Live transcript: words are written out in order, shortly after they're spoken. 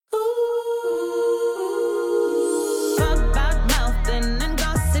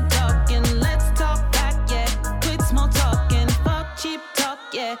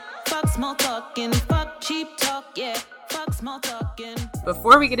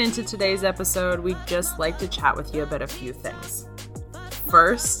Before we get into today's episode, we'd just like to chat with you about a few things.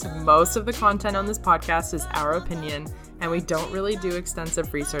 First, most of the content on this podcast is our opinion, and we don't really do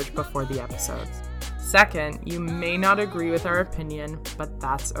extensive research before the episodes. Second, you may not agree with our opinion, but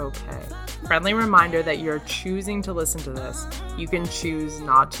that's okay. Friendly reminder that you're choosing to listen to this. You can choose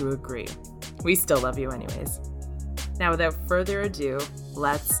not to agree. We still love you anyways. Now, without further ado,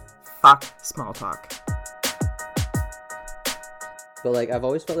 let's fuck small talk. But like, I've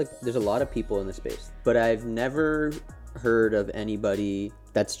always felt like there's a lot of people in this space, but I've never heard of anybody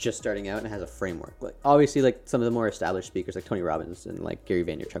that's just starting out and has a framework. Like, obviously, like some of the more established speakers, like Tony Robbins and like Gary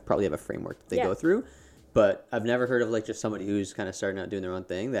Vaynerchuk, probably have a framework that they go through. But I've never heard of like just somebody who's kind of starting out doing their own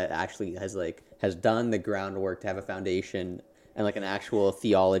thing that actually has done the groundwork to have a foundation and like an actual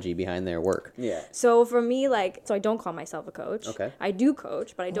theology behind their work. Yeah. So for me, so I don't call myself a coach. Okay. I do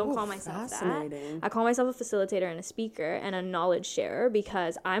coach, but I don't call myself that. I call myself a facilitator and a speaker and a knowledge sharer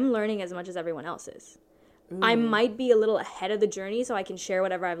because I'm learning as much as everyone else is. I might be a little ahead of the journey, so I can share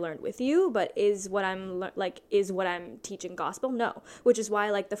whatever I've learned with you. But is what I'm teaching gospel? No. Which is why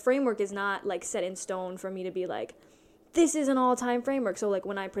the framework is not set in stone for me to be like, this is an all-time framework. So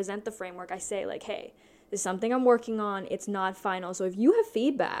when I present the framework, I say hey, this is something I'm working on. It's not final. So if you have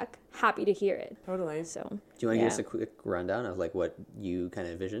feedback, happy to hear it. Totally. So do you want to give us a quick rundown of what you kind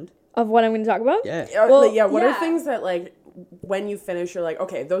of envisioned? Of what I'm going to talk about? Yeah. What are things that when you finish, you're like,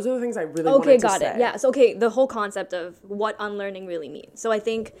 okay, those are the things I really wanted to say. Okay, got it. Yeah. So, the whole concept of what unlearning really means. So I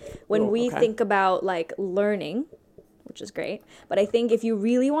think when we think about learning, which is great, but I think if you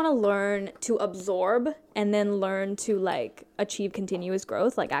really want to learn to absorb and then learn to achieve continuous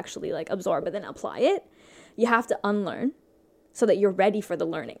growth, actually absorb and then apply it, you have to unlearn so that you're ready for the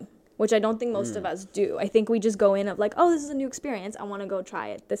learning, which I don't think most of us do. I think we just go in of this is a new experience. I want to go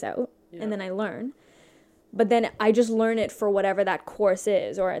try this out. Yeah. And then I learn. But then I just learn it for whatever that course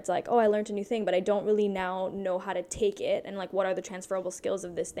is, or it's I learned a new thing, but I don't really now know how to take it and what are the transferable skills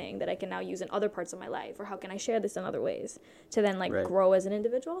of this thing that I can now use in other parts of my life, or how can I share this in other ways to then grow as an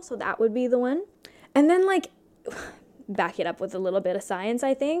individual. So that would be the one. And then back it up with a little bit of science,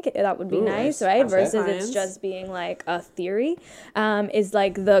 I think. That would be nice, right? Versus science. It's just being a theory, is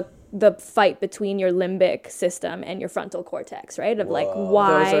the fight between your limbic system and your frontal cortex, right? Of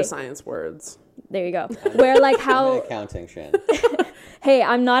why. Those are science words. There you go. Where how... I'm in accounting, Shan. Hey,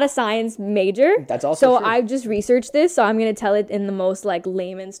 I'm not a science major. That's also true. I've just researched this, so I'm going to tell it in the most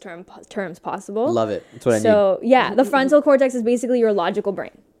layman's terms possible. Love it. That's what I need. So, yeah, the frontal cortex is basically your logical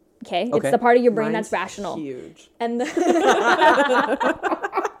brain. Okay? It's the part of your brain that's rational. Huge. And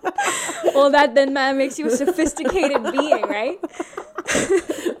well, that makes you a sophisticated being, right?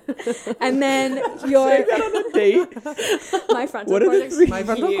 And then your... Say that on a date. My frontal cortex. My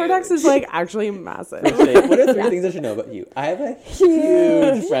frontal cortex is actually massive. What are three things I should know about you? I have a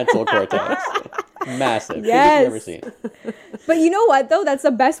huge frontal cortex. Massive. Yes. Never seen. But you know what, though? That's the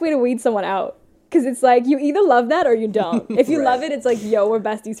best way to weed someone out. Because it's you either love that or you don't. If you love it, it's yo, we're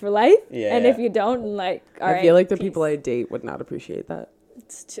besties for life. Yeah. And if you don't, all right, I feel the peace. people I date would not appreciate that.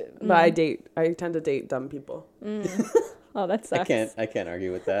 It's true. But I tend to date dumb people. Oh, that sucks. I can't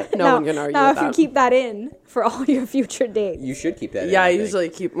argue with that. No one can argue with that. Now, if you keep that in for all your future dates. You should keep that in. Yeah, I usually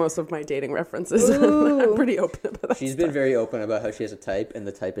keep most of my dating references. I'm pretty open about that. She's been very open about how she has a type, and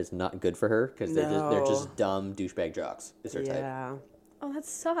the type is not good for her because they're just dumb douchebag jocks. Is her type. Yeah. Oh, that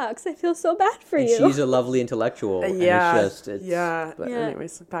sucks. I feel so bad for you. She's a lovely intellectual. Yeah. And But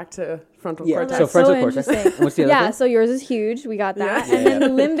anyways, back to frontal cortex. cortex. So frontal cortex. What's the other thing? So yours is huge. We got that. Yeah. And then the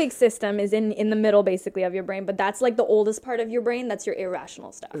limbic system is in the middle, basically, of your brain. But that's the oldest part of your brain. That's your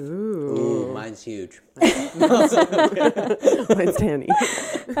irrational stuff. Ooh, mine's huge. Mine's tiny.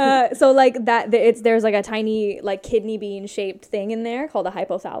 So there's a tiny kidney bean shaped thing in there called a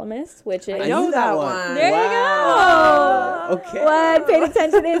hypothalamus, which is... I know that one. There you go. Okay. What? Paid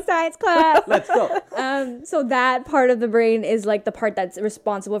attention in science class. Let's go. So that part of the brain is the part that's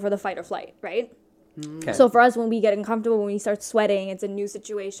responsible for the fight or flight, right? Okay. So for us, when we get uncomfortable, when we start sweating, it's a new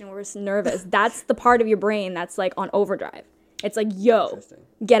situation, we're nervous. That's the part of your brain that's on overdrive. It's yo,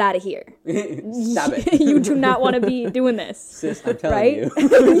 get out of here. Stop it. You do not want to be doing this. Sis, I'm telling you.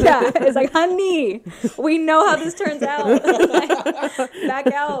 Yeah, it's honey, we know how this turns out. Back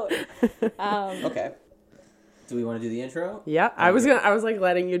out. Okay. Do we want to do the intro? Yeah, I was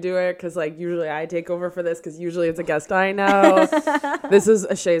letting you do it because usually I take over for this because usually it's a guest I know. This is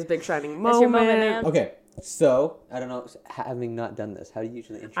Shay's big shining moment. That's your moment, man. Okay, so I don't know, having not done this, how do you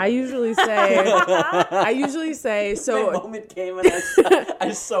usually intro? I usually say so. My moment came and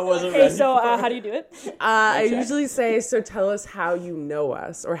I so wasn't ready. Okay, so how do you do it? I usually say, so tell us how you know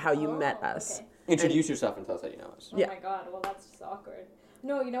us or how you met us. Introduce yourself and tell us how you know us. Oh Yeah. my god, well that's just awkward.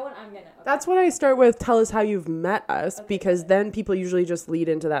 No, you know what? I'm gonna. Okay. That's when I start with tell us how you've met us, because then people usually just lead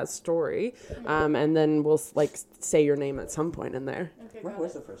into that story, and then we'll like say your name at some point in there. Okay, When got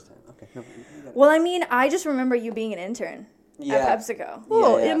was it. the first time? Okay. No, you got it. Well, I mean, I just remember you being an intern at PepsiCo.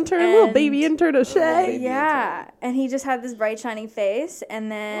 Little yeah. intern, little And- baby intern of Shay. baby. Yeah, and he just had this bright shining face,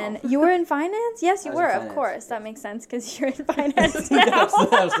 and then you were in finance. Yes, you I was in were. Of finance, course, yes. that makes sense because you're in finance now.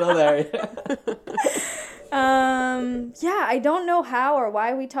 I'm still there. Yeah. Yeah, I don't know how or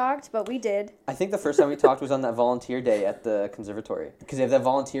why we talked, but we did. I think the first time we talked was on that volunteer day at the conservatory, because they have that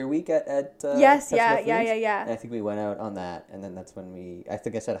volunteer week at Yes, PepsiCo yeah, Foods. yeah. And I think we went out on that, and then that's when I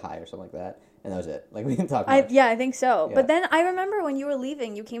think I said hi or something like that, and that was it. Like we didn't talk much. I think so. Yeah. But then I remember when you were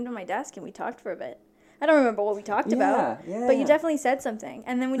leaving, you came to my desk and we talked for a bit. I don't remember what we talked about, yeah, but you yeah. definitely said something.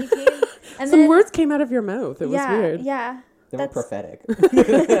 And then when you came, and Some then words came out of your mouth. It was yeah, weird. yeah, They were that's- prophetic.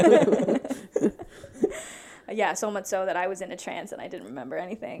 yeah. So much so that I was in a trance and I didn't remember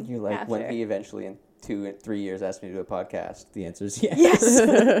anything. You're like, after. when he eventually in 2 or 3 years asked me to do a podcast, the answer is yes. Yes.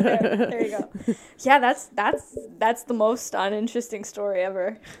 there you go. Yeah, that's the most uninteresting story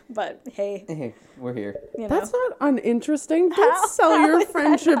ever. But hey, Hey, we're here. you know. That's not uninteresting. Don't How- sell how your is that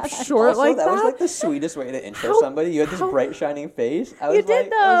friendship not- short Also, like that that. was like the sweetest way to intro How- somebody. You had this how- bright shining face. I was You did,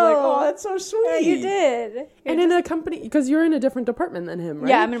 like, I was like, though. oh, that's so sweet. Yeah, you did. And in a company, because you're in a different department than him, right?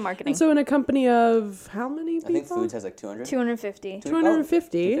 Yeah, I'm in marketing. And so in a company of how many I people? think Foods has like 200. 250.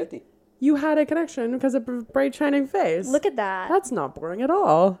 250. 250. You had a connection because of a bright shining face. Look at that. That's not boring at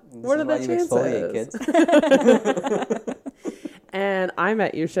all. This What is are why the you exfoliate, chances? kids. And I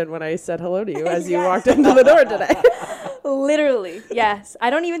met you, Shin, when I said hello to you as you walked into the door today. Literally, yes. I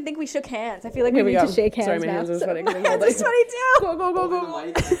don't even think we shook hands. I feel like Here we we need go. to shake hands Sorry, my now. hands are sweating. My hands are sweaty too. Go, go, go, go.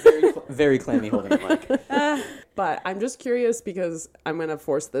 Holding the mic, very, very clammy holding the mic. But I'm just curious because I'm going to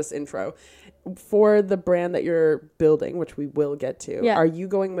force this intro. For the brand that you're building, which we will get to, Yeah. are you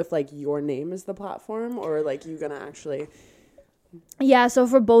going with like your name as the platform, or like you going to actually... Yeah, so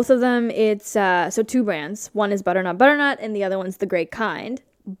for both of them, it's so 2 brands. One is Butternut Butternut, and the other one's The Great Kind.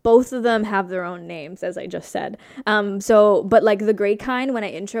 Both of them have their own names, as I just said. But like The Great Kind, when I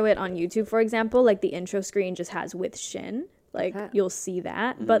intro it on YouTube, for example, like the intro screen just has with Shin. Like you'll see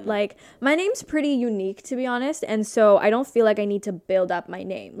that. But like my name's pretty unique, to be honest, and so I don't feel like I need to build up my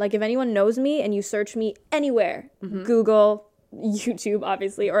name. Like if anyone knows me and you search me anywhere, Google, YouTube,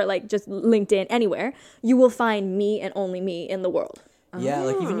 obviously, or like just LinkedIn, anywhere, you will find me and only me in the world. Yeah,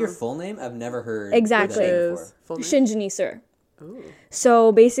 like even your full name, I've never heard Exactly. that name before. Is full name? Shinjini Sir.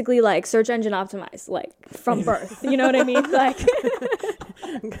 So basically, like search engine optimized, like from birth. You know what I mean? Like,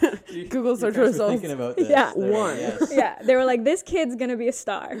 Google search Thanks for results. thinking about this. Yeah. They're like, One. yes. yeah, they were like, this kid's gonna be a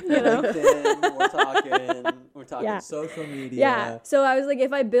star. You know? LinkedIn, we're talking Yeah. social media. Yeah. So I was like,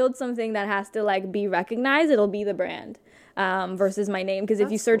 if I build something that has to like be recognized, it'll be the brand. Versus my name, because if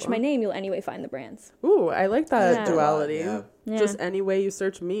you That's search cool. my name, you'll anyway find the brands. Ooh, I like that Yeah. duality. Yeah. Yeah. Just any way you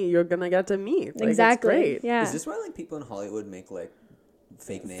search me, you're going to get to me. Like, Exactly. It's great. Yeah. Is this why like people in Hollywood make like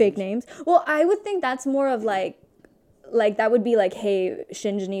fake names? Fake names. Well, I would think that's more of like that would be like, hey,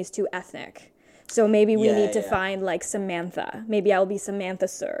 Shinjini's too ethnic. So maybe we Yeah, need to yeah. find like Samantha. Maybe I'll be Samantha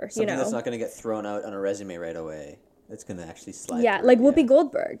Sir. Something you know. that's not going to get thrown out on a resume right away. It's going to actually slide. Yeah, through, like Whoopi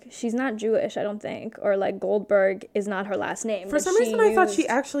Goldberg. She's not Jewish, I don't think. Or like Goldberg is not her last name. For but some she reason, I thought she used-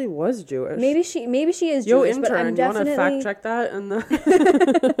 actually was Jewish. Maybe she is Yo, Jewish, but I'm intern, you want to definitely fact check that?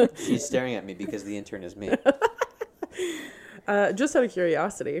 And She's staring at me because the intern is me. just out of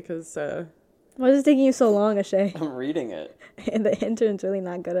curiosity, because Why is it taking you so long, Ashay? I'm reading it. And the intern's really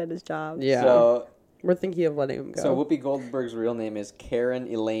not good at his job. yeah, So, we're thinking of letting him go. so Whoopi Goldberg's real name is Karen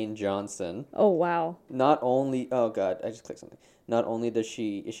Elaine Johnson. Oh wow. Not only, oh god, I just clicked something. Not only is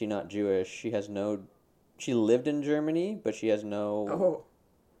she not Jewish, she lived in Germany, but she has no oh,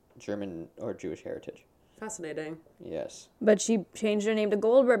 German or Jewish heritage. fascinating. Yes. But she changed her name to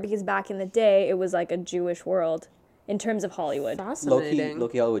Goldberg because back in the day it was like a Jewish world in terms of Hollywood. Fascinating.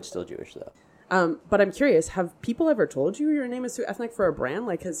 Loki Hollywood's still Jewish though. But I'm curious, have people ever told you your name is too ethnic for a brand?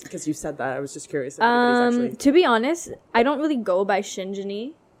 Like, because you said that, I was just curious if anybody's actually... To be honest, I don't really go by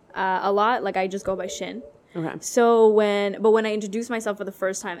Shinjini a lot. Like I just go by Shin. Okay. So when I introduce myself for the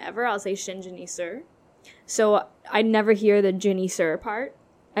first time ever, I'll say Shinjini Sir. So I never hear the Jinny Sir part.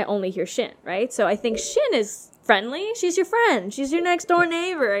 I only hear Shin, right? So I think Shin is friendly. She's your friend. She's your next door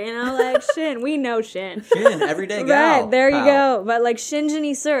neighbor, you know, like Shin. We know Shin. Shin, everyday gal. Right, there you Pal. go. But like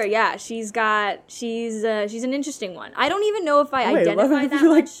Shinjini Sir, yeah, she's an interesting one. I don't even know if I Wait, identify love that if you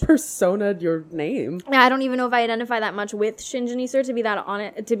like much. persona'd your name. Yeah, I don't even know if I identify that much with Shinjini Sir to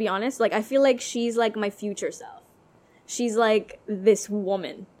be honest. Like I feel like she's like my future self. She's like this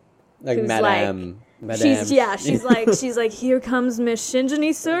woman. Like who's Madame. She's like, here comes Miss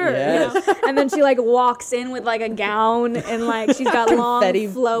Shinjini, sir. Yes. You know? And then she like walks in with like a gown and like she's got long Confetti,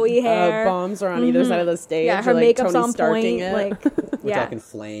 flowy hair. bombs are on either side of the stage. Yeah, her or, like, makeup's Tony on Starking point. it. Like, We're yeah. talking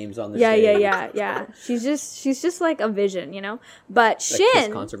flames on the Yeah, stage. yeah. She's just like a vision, you know? But Like Kiss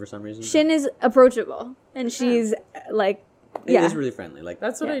Shin concert for some reason. Shin is approachable and she's like It is really friendly. Like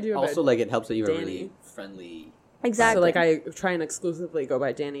That's what Yeah. I do. About also like it helps that you have a Danny. really friendly. exactly. So like I try and exclusively go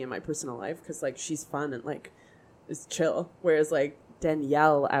by Danny in my personal life because like she's fun and like is chill, whereas like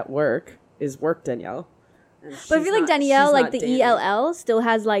Danielle at work is work Danielle. And But I feel like Danielle, she's like not the Danny. ELL, still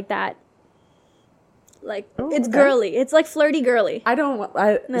has like that. Like it's okay. girly. It's like flirty girly. I don't.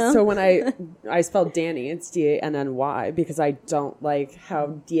 No? So when I spell Danny, it's DANNY because I don't like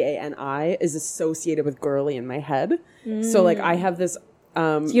how DANI is associated with girly in my head. So like I have this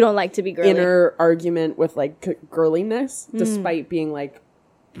You don't like to be girly. inner argument with like girliness, despite being like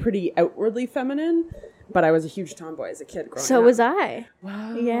pretty outwardly feminine. But I was a huge tomboy as a kid growing up. So was I.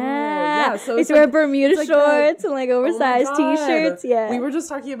 Wow. Yeah. So I used to wear Bermuda it's shorts that- and like Oh my oversized God. t-shirts. Yeah. We were just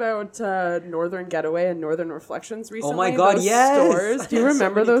talking about Northern Getaway and Northern Reflections recently. my God, those yes! Stores. Do you I had so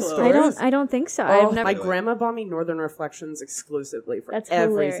remember many those clothes. stores? I don't think so. Oh, I've never. my grandma bought me Northern Reflections exclusively for That's every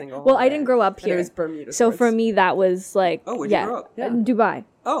hilarious. single. Well, I holiday. didn't grow up And here. it was Bermuda So shorts. for me, that was like, Oh, where'd you grow up? Yeah. Dubai.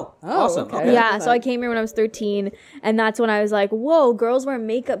 Oh, awesome. okay. Okay. Yeah, so I came here when I was 13, and that's when I was like, whoa, girls wear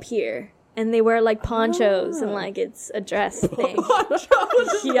makeup here. And they wear like ponchos and like it's a dress thing.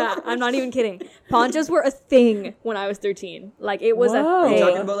 Yeah, I'm not even kidding. Ponchos were a thing when I was 13. Like it was Whoa. a Are you thing.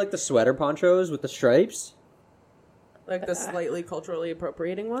 talking about like the sweater ponchos with the stripes? like the slightly culturally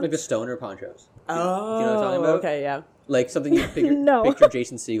appropriating one. Like the stoner ponchos. Oh, you know what I'm talking about? okay, yeah. Like something you picture, No. picture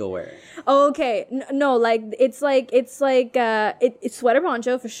Jason Segel wearing. Okay, no, like it's sweater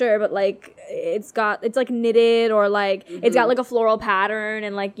poncho for sure, but like it's like knitted or like it's got like a floral pattern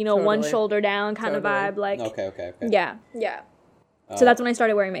and like one Totally. shoulder down kind of Totally. vibe. Like Okay. yeah. So that's when I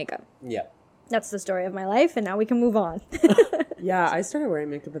started wearing makeup. Yeah. That's the story of my life, and now we can move on. Yeah, I started wearing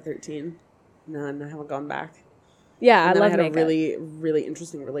makeup at 13. And I haven't gone back. Yeah, And I then love I had makeup. a really, really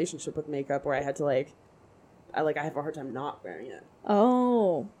interesting relationship with makeup where I had to I have a hard time not wearing it.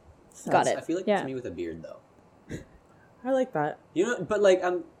 Oh, got it. I feel like yeah. it's me with a beard though. I like that. You know, but like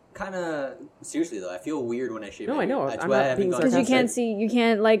I'm kind of seriously though. I feel weird when I shave. No, my I know. beard. That's I'm why not I haven't being gone Because you sarcastic. can't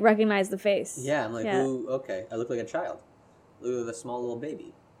can't like recognize the face. Yeah, I'm like, Yeah. ooh, okay. I look like a child. Look like a small little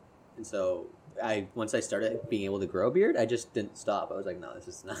baby. And so once I started being able to grow a beard, I just didn't stop. I was like, no, this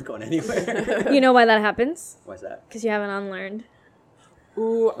is not going anywhere. You know why that happens? Why's that? Because you haven't unlearned.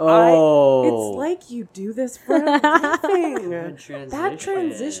 Ooh, Oh. it's like you do this for everything. That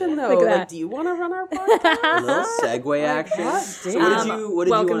transition, though. Look at Like, that. do you want to run our podcast? A little segue action. God So damn. what did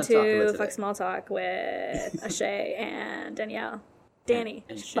you Welcome want to talk to about Fuck today? Small Talk with Ashay and Danielle. Danny.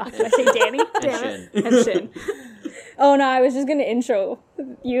 And Shin. Fuck, did I say Danny? Damn Shin. it. And Shin. Oh no, I was just gonna intro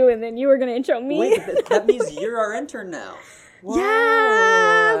you and then you were gonna intro me. Wait, that means you're our intern now.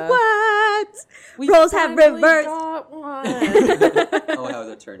 Yeah, what? We Roles have finally reversed. got one. Oh, how are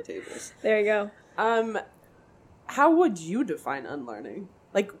the turntables? There you go. How would you define unlearning?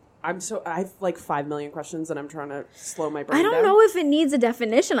 Like, I have like 5 million questions and I'm trying to slow my brain I down. don't know if it needs a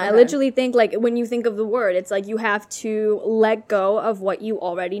definition. I Okay. literally think like when you think of the word, it's like you have to let go of what you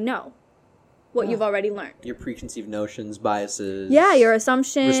already know. What you've already learned. Your preconceived notions, biases. Yeah, your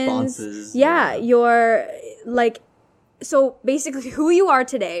assumptions. Responses, Yeah, yeah. your like so basically who you are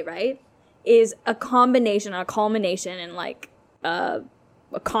today, right, is a combination, a culmination and like a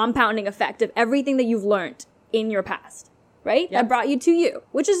compounding effect of everything that you've learned in your past, right? That brought you to you,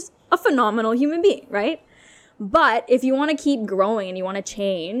 which is a phenomenal human being, right? But if you want to keep growing and you want to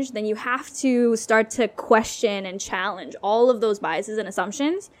change, then you have to start to question and challenge all of those biases and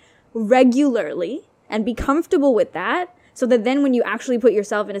assumptions regularly and be comfortable with that so that then when you actually put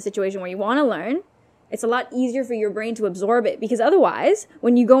yourself in a situation where you want to learn, it's a lot easier for your brain to absorb it. Because otherwise,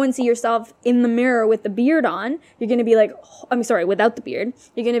 when you go and see yourself in the mirror with the beard on, you're going to be like, without the beard,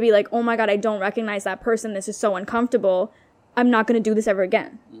 you're going to be like, oh my God, I don't recognize that person. This is so uncomfortable. I'm not going to do this ever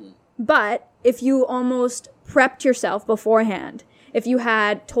again. But if you almost prepped yourself beforehand, if you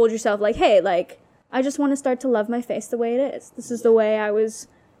had told yourself like, hey, like, I just want to start to love my face the way it is. This is the way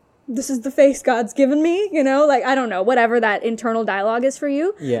this is the face God's given me, like, I don't know, whatever that internal dialogue is for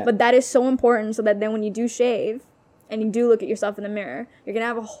you. Yeah. But that is so important so that then when you do shave and you do look at yourself in the mirror, you're going to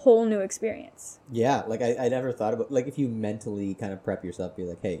have a whole new experience. Yeah, like I never thought about, like, if you mentally kind of prep yourself, be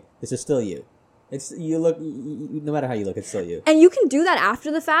like, hey, this is still you. It's you look, no matter how you look, it's still you. And you can do that after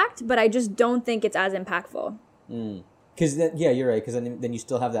the fact, but I just don't think it's as impactful. Because you're right. Because then you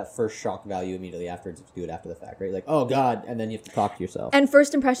still have that first shock value immediately afterwards if you do it after the fact, right? Like, oh God, and then you have to talk to yourself. And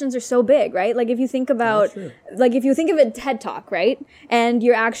first impressions are so big, right? Like if you think about, like if you think of a TED Talk, right? And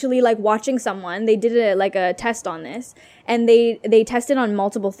you're actually like watching someone, they did a test on this, and they tested on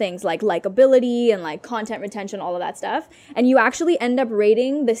multiple things like likability and like content retention, all of that stuff. And you actually end up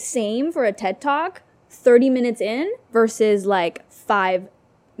rating the same for a TED Talk 30 minutes in versus like 5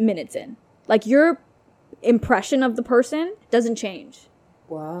 minutes in. Like your impression of the person doesn't change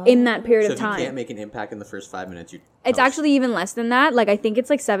in that period of time. If you can't make an impact in the first 5 minutes, it's actually even less than that. Like I think it's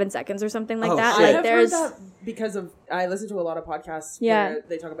like 7 seconds or something like that. Shit. Like I've heard that because of I listen to a lot of podcasts where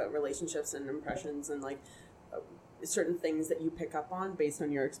they talk about relationships and impressions and like certain things that you pick up on based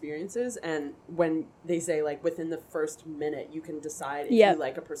on your experiences. And when they say like within the first minute you can decide if you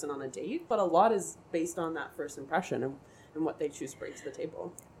like a person on a date, but a lot is based on that first impression and what they choose to bring to the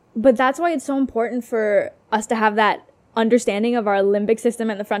table. But that's why it's so important for us to have that understanding of our limbic system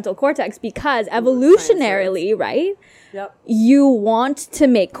and the frontal cortex, because evolutionarily, right? Yep. You want to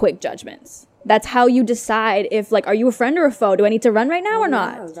make quick judgments. That's how you decide if, like, are you a friend or a foe? Do I need to run right now or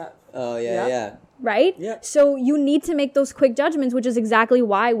not? Yeah. Right? Yep. So you need to make those quick judgments, which is exactly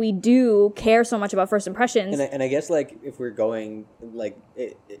why we do care so much about first impressions. And I guess, like, if we're going, like,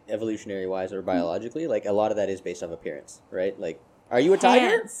 evolutionary-wise or biologically, like, a lot of that is based off appearance, right? Like, are you a tiger?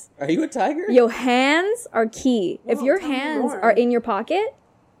 Hands. Are you a tiger? Yo, hands are key. If your hands are in your pocket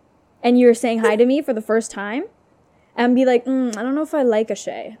and you're saying hi to me for the first time, and be like, I don't know if I like a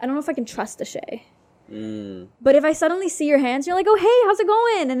Shay. I don't know if I can trust a Shay. But if I suddenly see your hands, you're like, oh, hey, how's it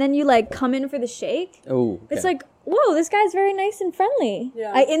going? And then you like come in for the shake. Oh, okay. It's like, whoa, this guy's very nice and friendly.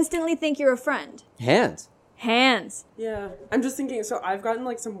 Yeah. I instantly think you're a friend. Hands. Yeah. I'm just thinking, so I've gotten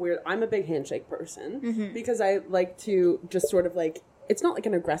like some weird, I'm a big handshake person because I like to just sort of like, it's not like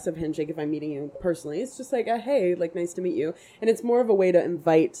an aggressive handshake if I'm meeting you personally. It's just like a, hey, like, nice to meet you. And it's more of a way to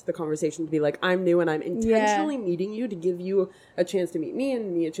invite the conversation to be like, I'm new and I'm intentionally meeting you to give you a chance to meet me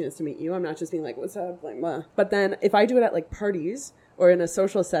and me a chance to meet you. I'm not just being like, what's up? Like, blah. But then if I do it at like parties or in a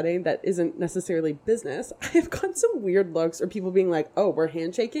social setting that isn't necessarily business, I've gotten some weird looks or people being like, oh, we're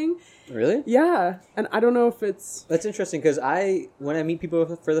handshaking. Really? Yeah. And I don't know if it's... That's interesting because when I meet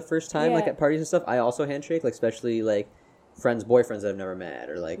people for the first time, like at parties and stuff, I also handshake, like especially like friends, boyfriends that I've never met,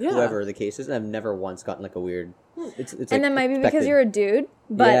 or like whoever the case is, and I've never once gotten like a weird. It's and like that might be expected. because you're a dude,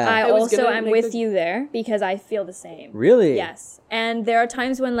 but I also am with you there because I feel the same. Really? Yes. And there are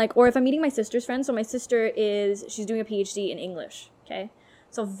times when like, or if I'm meeting my sister's friend, so my sister she's doing a PhD in English. Okay.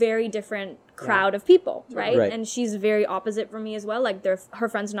 So very different crowd of people, right? And she's very opposite from me as well. Like her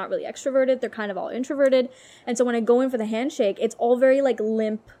friends are not really extroverted. They're kind of all introverted. And so when I go in for the handshake, it's all very like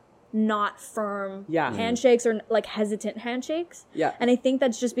limp, not firm handshakes or like hesitant handshakes. Yeah. And I think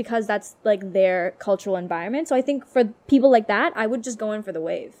that's just because that's like their cultural environment. So I think for people like that, I would just go in for the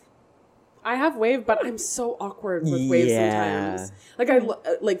wave. I have wave, but I'm so awkward with waves sometimes. Like I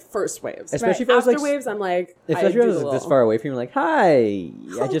like first waves, especially if after like, waves. I'm like, especially if I was this far away from you, like, hi,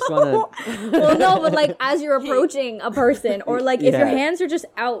 I just want to. Well, no, but like as you're approaching a person, or like if your hands are just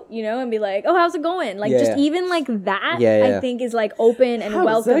out, you know, and be like, oh, how's it going? Like just even like that, I think is like open and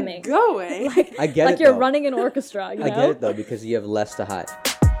welcoming. How's it going? Like, I get like it. You're though. running an orchestra. You know? I get it though because you have less to hide.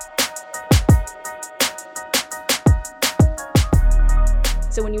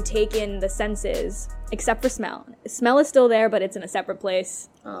 So when you take in the senses, except for smell is still there, but it's in a separate place.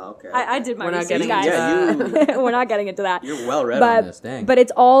 Oh, okay. I did my research, getting guys. We're not getting into that. You're well read on this, dang. But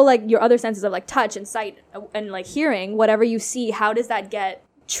it's all like your other senses of like touch and sight and like hearing, whatever you see, how does that get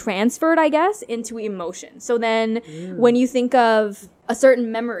transferred, I guess, into emotion? So then when you think of a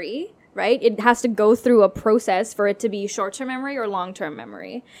certain memory, right, it has to go through a process for it to be short-term memory or long-term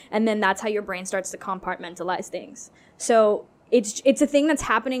memory. And then that's how your brain starts to compartmentalize things. So it's a thing that's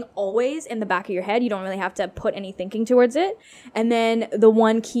happening always in the back of your head. You don't really have to put any thinking towards it. And then the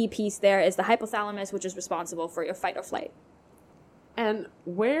one key piece there is the hypothalamus, which is responsible for your fight or flight. And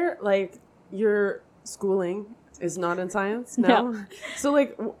where, like, your schooling is not in science? No. So,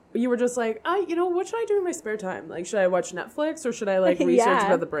 like, you were just like, what should I do in my spare time? Like, should I watch Netflix or should I, like, research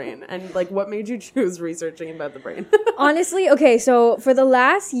about the brain? And, like, what made you choose researching about the brain? Honestly, okay, so for the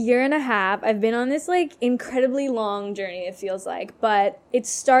last year and a half, I've been on this, like, incredibly long journey, it feels like. But it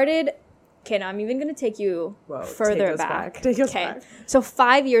started... Okay, now I'm even going to take you further back. Take us back. So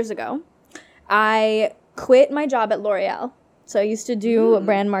 5 years ago, I quit my job at L'Oreal. So I used to do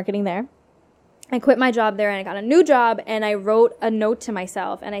brand marketing there. I quit my job there and I got a new job, and I wrote a note to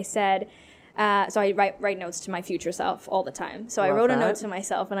myself and I said, so I write notes to my future self all the time. So I wrote a note to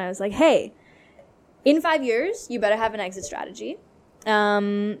myself and I was like, hey, in 5 years, you better have an exit strategy.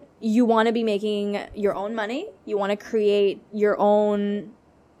 You want to be making your own money. You want to create your own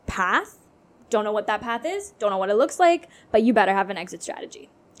path. Don't know what that path is. Don't know what it looks like, but you better have an exit strategy.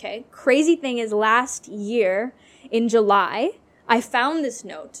 Okay. Crazy thing is last year in July, I found this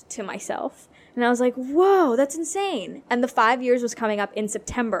note to myself and I was like, whoa, that's insane. And the 5 years was coming up in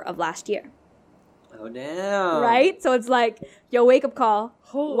September of last year. Oh, damn. Right? So it's like, yo, wake up call.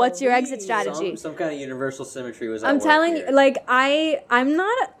 What's your exit strategy? Some kind of universal symmetry was. I'm telling you, like I'm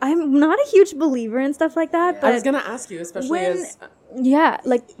not a huge believer in stuff like that. But I was gonna ask you, especially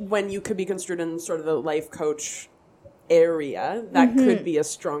when you could be construed in sort of the life coach area, that could be a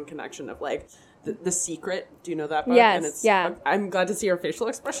strong connection of like the Secret. Do you know that book? Yes, and it's, yeah. I'm glad to see your facial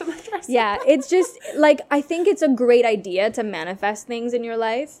expression. Yeah, it's just like I think it's a great idea to manifest things in your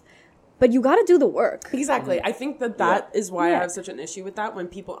life. But you got to do the work. Exactly. I think that is why I have such an issue with that when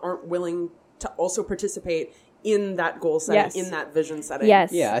people aren't willing to also participate in that goal setting, in that vision setting.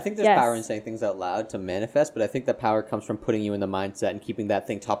 Yes. Yeah, I think there's power in saying things out loud to manifest, but I think the power comes from putting you in the mindset and keeping that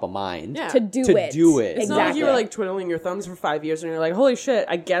thing top of mind. Yeah. To do it. It's not like you were like twiddling your thumbs for 5 years and you're like, holy shit,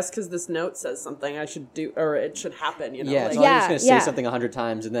 I guess because this note says something I should do, or it should happen, you know? Yeah, it's not just going to say something 100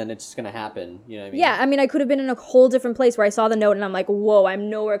 times and then it's just going to happen, you know what I mean? Yeah, I mean, I could have been in a whole different place where I saw the note and I'm like, whoa, I'm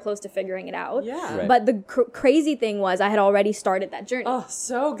nowhere close to figuring it out. Yeah. Right. But the crazy thing was I had already started that journey. Oh,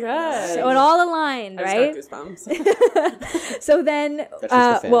 so good. So it all aligned, right? I just got goosebumps. So then,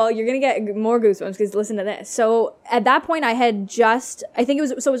 well, you're going to get more goosebumps because listen to this. So at that point, I had just, I think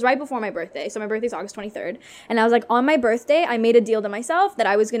it was right before my birthday. So my birthday's August 23rd. And I was like, on my birthday, I made a deal to myself that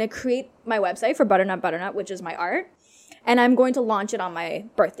I was going to create my website for Butternut, which is my art. And I'm going to launch it on my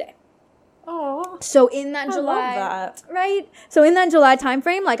birthday. Oh. So in that July, right? So in that July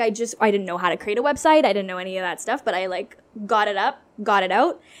timeframe, like I didn't know how to create a website. I didn't know any of that stuff, but I like got it up, got it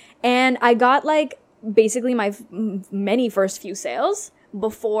out. And I got like basically my many first few sales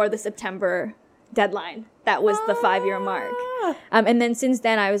before the September deadline. That was the 5-year mark. And then since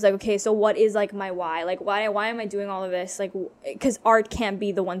then I was like, okay, so what is like my why? Like why am I doing all of this? Like, cause art can't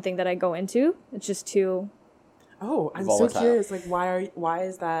be the one thing that I go into. It's just too. Oh, I'm so curious. Like why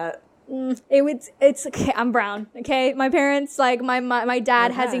is that? It's okay. I'm brown. Okay. My parents, like my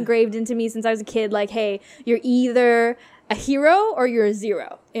dad has engraved into me since I was a kid, like, hey, you're either a hero or you're a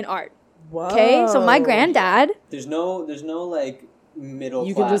zero in art. Whoa. Okay, so my granddad. There's no like middle.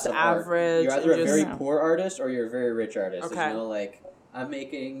 You class can just of average. Art. You're either a very poor artist or you're a very rich artist. Okay. There's no like I'm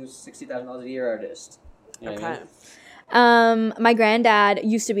making $60,000 a year artist. You know okay. What I mean? My granddad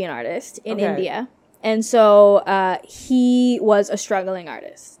used to be an artist in India, and so he was a struggling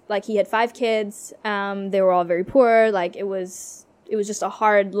artist. Like he had 5 kids. They were all very poor. Like it was just a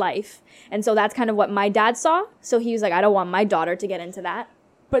hard life, and so that's kind of what my dad saw. So he was like, I don't want my daughter to get into that.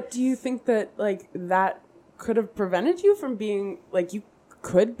 But do you think that like that could have prevented you from being like you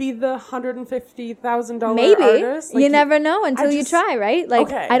could be the $150,000 maybe artist? Like, you never know until you try, right? Like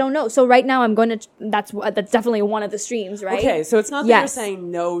I don't know. So right now I'm going to. That's definitely one of the streams, right? Okay, so it's not that you're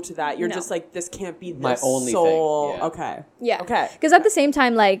saying no to that. You're just like this can't be my only sole. thing. Yeah. Okay. Yeah. Okay. Because at the same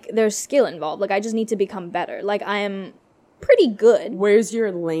time, like there's skill involved. Like I just need to become better. Like I am pretty good. Where's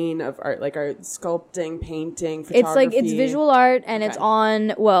your lane of art? Like art, sculpting, painting, photography? It's like it's visual art, and it's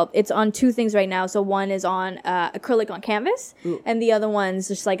on 2 things right now. So one is on acrylic on canvas, and the other one's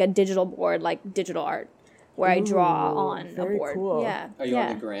just like a digital board, like digital art, where I draw on a board. Cool. Yeah. Are you on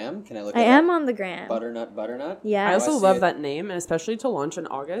the gram? Can I look? I am on the gram. Butternut. Yeah. I also love that name, and especially to launch in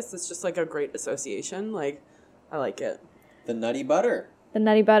August. It's just like a great association. Like, I like it. The Nutty Butter. The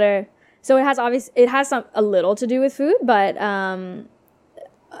Nutty Butter. So it has a little to do with food, but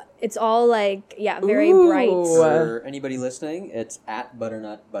it's all like very bright. For anybody listening, it's at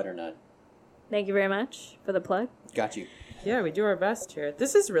Butternut. Thank you very much for the plug. Got you. Yeah, we do our best here.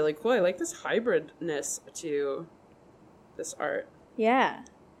 This is really cool. I like this hybridness to this art. Yeah.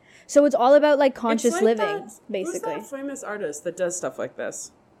 So it's all about like conscious It's like living, that, basically. Who's that famous artist that does stuff like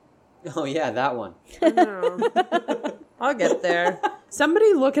this? Oh yeah, that one. I know. I'll get there.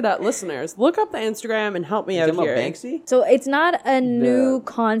 Somebody look it up, listeners. Look up the Instagram and help me out here. Banksy? So it's not a new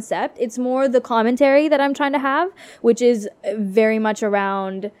concept. It's more the commentary that I'm trying to have, which is very much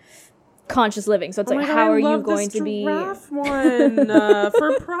around conscious living. So it's like, how are you going to be? Giraffe one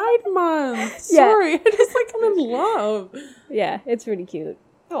for Pride Month. Sorry, I just like I'm in love. Yeah, it's pretty cute.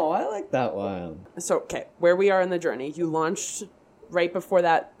 Oh, I like that one. So okay, where we are in the journey, you launched right before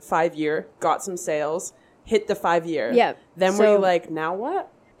that 5-year, got some sales, hit the 5-year. Yeah. Then were you like, now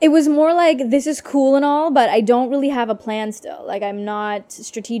what? It was more like, this is cool and all, but I don't really have a plan still. Like, I'm not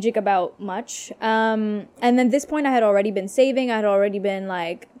strategic about much. And then this point, I had already been saving. I had already been,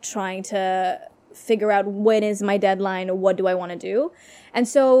 like, trying to figure out when is my deadline, what do I want to do. And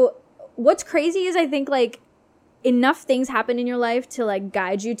so what's crazy is I think like enough things happen in your life to like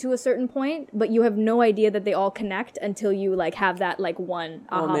guide you to a certain point, but you have no idea that they all connect until you like have that like one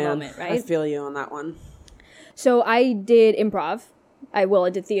aha moment, right? I feel you on that one. So I did improv. I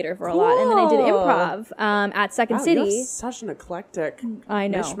did theater for a lot, and then I did improv at Second City. You're such an eclectic I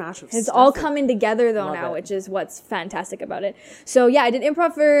know. mishmash of It's stuff. all coming together though Love now, it. which is what's fantastic about it. So yeah, I did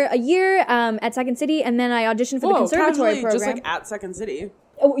improv for a year at Second City, and then I auditioned for the conservatory casually, program. just like at Second City.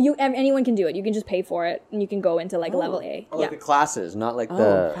 Oh, anyone can do it. You can just pay for it, and you can go into like level A. Oh, like the classes, not like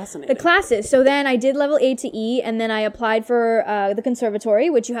the. Fascinating. The classes. So then I did level A to E, and then I applied for the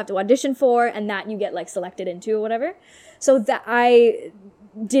conservatory, which you have to audition for, and that you get like selected into or whatever. So that I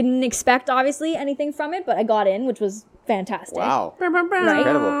didn't expect obviously anything from it, but I got in, which was fantastic. Wow. Right?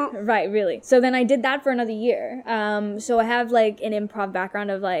 Incredible. Right, really. So then I did that for another year. So I have like an improv background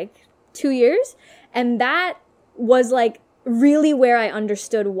of like 2 years, and that was like really where I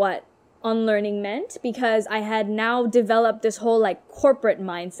understood what unlearning meant, because I had now developed this whole like corporate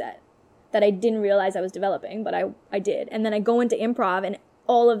mindset that I didn't realize I was developing, but I did. And then I go into improv and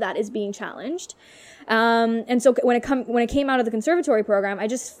all of that is being challenged. And so when it came out of the conservatory program, I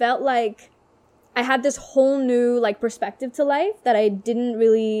just felt like I had this whole new like perspective to life that I didn't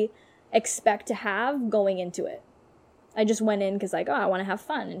really expect to have going into it. I just went in because like, oh, I want to have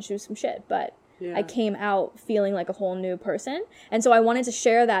fun and shoot some shit, but I came out feeling like a whole new person. And so I wanted to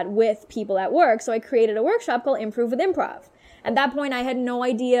share that with people at work. So I created a workshop called Improve with Improv. At that point, I had no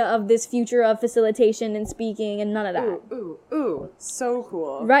idea of this future of facilitation and speaking and none of that. Ooh, so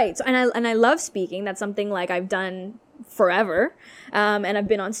cool. Right. So, and I love speaking. That's something like I've done forever. And I've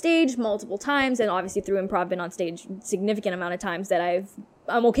been on stage multiple times, and obviously through improv been on stage significant amount of times that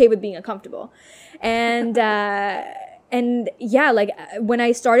I'm okay with being uncomfortable. And and yeah, like when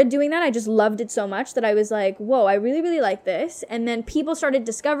I started doing that, I just loved it so much that I was like, whoa, I really, really like this. And then people started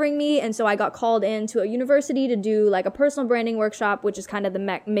discovering me. And so I got called into a university to do like a personal branding workshop, which is kind of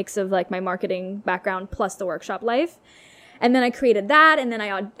the mix of like my marketing background plus the workshop life. And then I created that. And then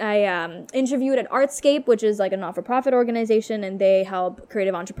I interviewed at Artscape, which is like a not-for-profit organization. And they help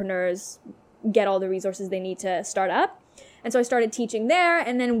creative entrepreneurs get all the resources they need to start up. And so I started teaching there.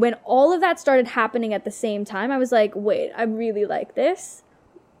 And then when all of that started happening at the same time, I was like, wait, I really like this.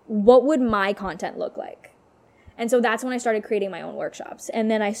 What would my content look like? And so that's when I started creating my own workshops. And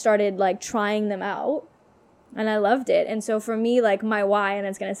then I started like trying them out, and I loved it. And so for me, like my why, and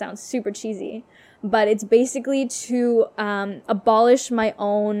it's going to sound super cheesy, but it's basically to abolish my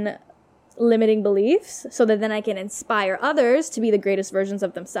own limiting beliefs so that then I can inspire others to be the greatest versions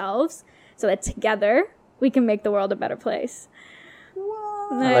of themselves, so that together we can make the world a better place.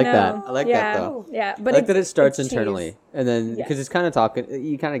 I like that. I like that though. Yeah, but I like that it starts it's internally, cheese. and then because Yes. it's kind of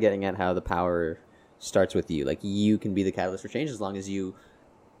you kind of getting at how the power starts with you. Like you can be the catalyst for change as long as you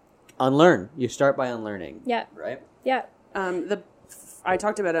unlearn. You start by unlearning. Yeah. Right. Yeah. I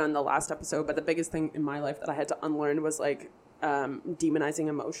talked about it on the last episode, but the biggest thing in my life that I had to unlearn was like demonizing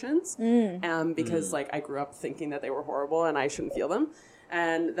emotions, because like I grew up thinking that they were horrible and I shouldn't feel them.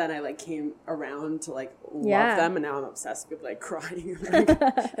 And then I like came around to like love them, and now I'm obsessed with like crying and like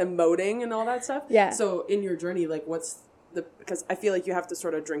emoting and all that stuff. Yeah. So in your journey, like because I feel like you have to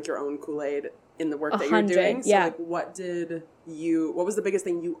sort of drink your own Kool-Aid in the work that you're doing. So yeah. like what was the biggest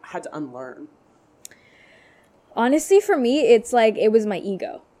thing you had to unlearn? Honestly, for me, it's like it was my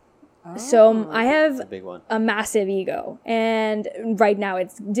ego. So I have That's a big one. a massive ego, and right now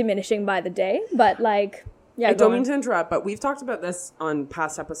it's diminishing by the day, but like, yeah, I go don't on. mean to interrupt, but we've talked about this on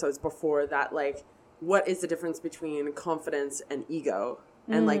past episodes before, that like what is the difference between confidence and ego?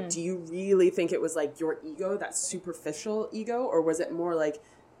 And like, do you really think it was like your ego, that superficial ego, or was it more like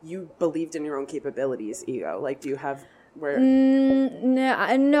you believed in your own capabilities ego? Like, do you have where?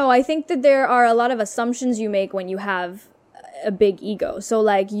 No, I think that there are a lot of assumptions you make when you have a big ego. So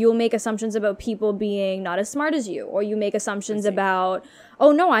like you'll make assumptions about people being not as smart as you, or you make assumptions about,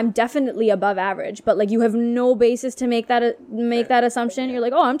 oh no, I'm definitely above average, but like you have no basis to make that assumption. You're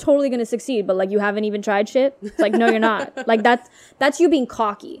like, oh, I'm totally going to succeed, but like you haven't even tried shit. It's like, no, you're not. Like that's you being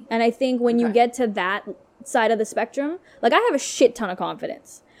cocky. And I think when you get to that side of the spectrum, like I have a shit ton of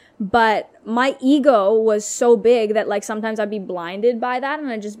confidence, but my ego was so big that like sometimes I'd be blinded by that, and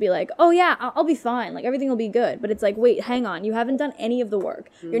I'd just be like, oh yeah, I'll be fine. Like everything will be good. But it's like, wait, hang on. You haven't done any of the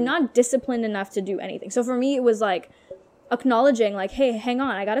work. You're not disciplined enough to do anything. So for me, it was like acknowledging like, hey, hang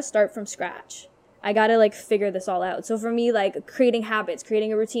on. I got to start from scratch. I got to like figure this all out. So for me, like creating habits,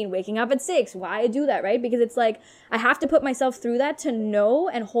 creating a routine, waking up at 6, why I do that, right? Because it's like, I have to put myself through that to know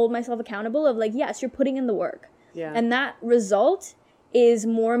and hold myself accountable of like, yes, you're putting in the work. Yeah. And that result is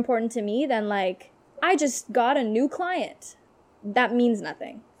more important to me than like, I just got a new client. That means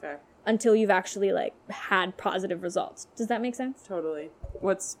nothing. Fair. Until you've actually like had positive results. Does that make sense? Totally.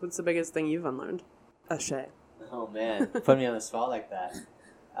 What's the biggest thing you've unlearned? Shay. Oh man, put me on the spot like that.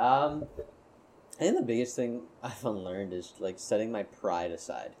 I think the biggest thing I've unlearned is like setting my pride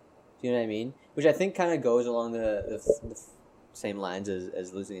aside. Do you know what I mean? Which I think kind of goes along the same lines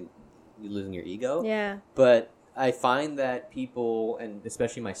as losing your ego. Yeah. But I find that people, and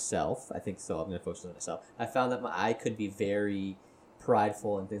especially myself, I think so. I'm going to focus on myself. I found that I could be very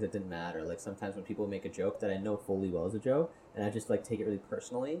prideful in things that didn't matter. Like sometimes when people make a joke that I know fully well is a joke, and I just like take it really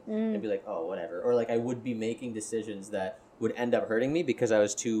personally and be like, oh, whatever. Or like I would be making decisions that would end up hurting me because I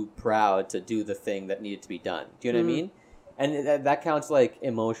was too proud to do the thing that needed to be done. Do you know what I mean? And that counts like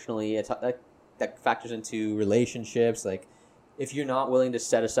emotionally. It's that factors into relationships. Like if you're not willing to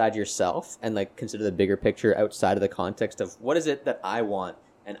set aside yourself and like consider the bigger picture outside of the context of what is it that I want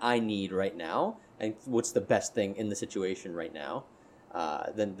and I need right now, and what's the best thing in the situation right now,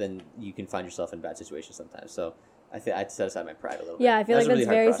 then you can find yourself in bad situations sometimes. So I think I'd set aside my pride a little bit. Yeah, I feel like that's really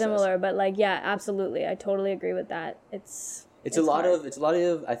very similar, but like, yeah, absolutely. I totally agree with that. It's a lot hard.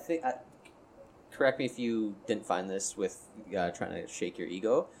 of, I think, correct me if you didn't find this with trying to shake your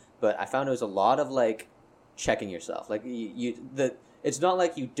ego, but I found it was a lot of like checking yourself. Like it's not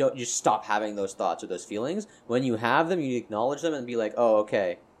like you stop having those thoughts or those feelings. When you have them, you acknowledge them and be like, oh,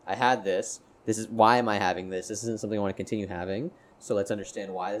 okay, I had this. This is why am I having this? This isn't something I want to continue having. So let's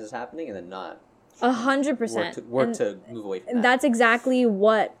understand why this is happening, and then not 100% work to move away from that. That's exactly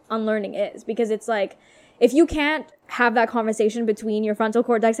what unlearning is, because it's like, if you can't have that conversation between your frontal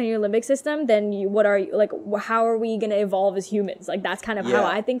cortex and your limbic system, then how are we going to evolve as humans? Like, that's kind of how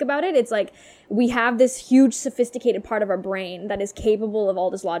I think about it. It's like, we have this huge sophisticated part of our brain that is capable of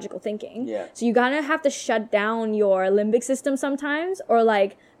all this logical thinking. Yeah. So you kind of have to shut down your limbic system sometimes, or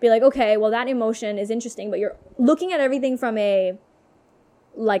like be like, okay, well, that emotion is interesting, but you're looking at everything from a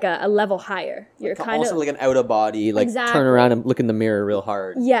level higher. You're kind also of like an out of body, like Exactly. turn around and look in the mirror real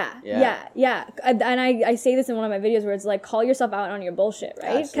hard. Yeah. And I say this in one of my videos where it's like, call yourself out on your bullshit,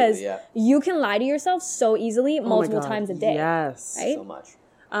 right? Because you can lie to yourself so easily multiple times a day. Yes. Right? So much.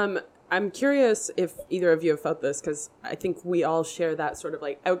 I'm curious if either of you have felt this, because I think we all share that sort of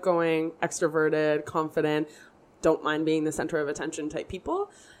like outgoing, extroverted, confident, don't mind being the center of attention type people.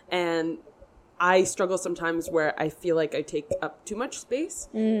 And I struggle sometimes where I feel like I take up too much space.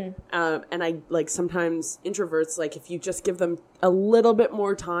 And I like sometimes introverts, like if you just give them a little bit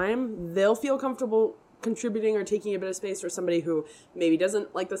more time, they'll feel comfortable contributing or taking a bit of space, or somebody who maybe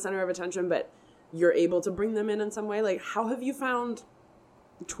doesn't like the center of attention, but you're able to bring them in some way. Like, how have you found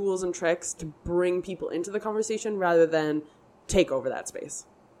tools and tricks to bring people into the conversation rather than take over that space?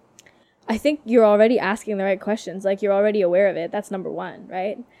 I think you're already asking the right questions. Like, you're already aware of it. That's number one,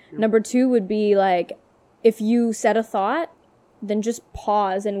 right? Number two would be like, if you set a thought, then just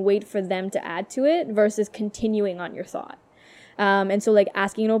pause and wait for them to add to it versus continuing on your thought. And so like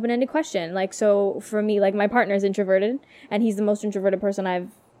asking an open-ended question. Like, so for me, like my partner's introverted and he's the most introverted person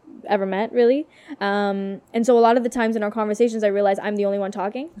I've ever met, really. And so a lot of the times in our conversations, I realize I'm the only one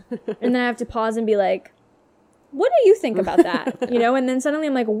talking. And then I have to pause and be like, what do you think about that? You know, and then suddenly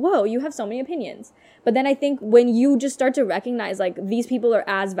I'm like, whoa, you have so many opinions. But then I think when you just start to recognize like these people are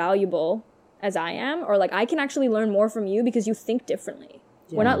as valuable as I am, or like I can actually learn more from you because you think differently.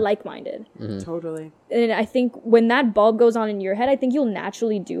 Yeah. We're not like-minded. Totally. And I think when that bulb goes on in your head, I think you'll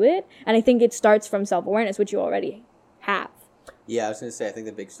naturally do it. And I think it starts from self-awareness, which you already have. Yeah, I was going to say, I think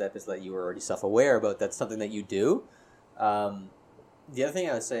the big step is that you were already self-aware about that's something that you do. The other thing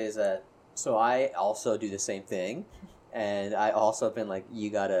I would say is that, so I also do the same thing, and I also have been like, you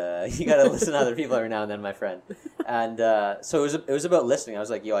gotta listen to other people every now and then, my friend. And so it was about listening. I was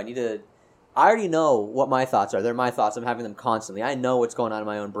like, I already know what my thoughts are. They're my thoughts. I'm having them constantly. I know what's going on in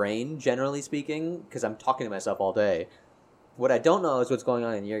my own brain, generally speaking, because I'm talking to myself all day. What I don't know is what's going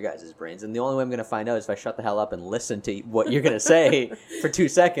on in your guys' brains, and the only way I'm going to find out is if I shut the hell up and listen to what you're going to say for 2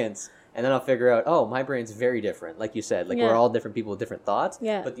 seconds. And then I'll figure out, oh, my brain's very different. Like you said, we're all different people with different thoughts.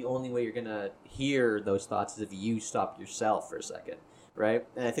 Yeah. But the only way you're going to hear those thoughts is if you stop yourself for a second, right?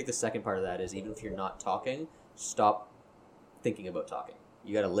 And I think the second part of that is, even if you're not talking, stop thinking about talking.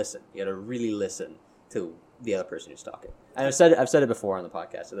 You got to listen. You got to really listen to the other person who's talking. And I've said it before on the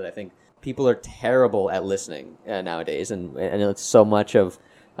podcast, so that I think people are terrible at listening nowadays. And it's so much of...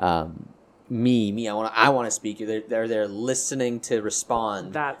 Me, I want to speak. They're listening to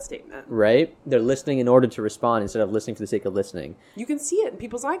respond. That statement. Right? They're listening in order to respond instead of listening for the sake of listening. You can see it in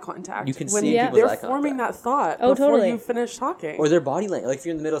people's eye contact. You can when see people's eye contact. They're forming that thought before totally. You finish talking. Or their body language. Like if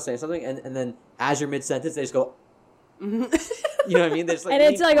you're in the middle of saying something and then as you're mid-sentence, they just go... You know what I mean? There's like And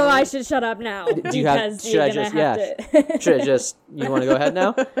it's like, oh, I should shut up now. Do you have? because Should you're I gonna just? have Yeah. to- Should I just? You want to go ahead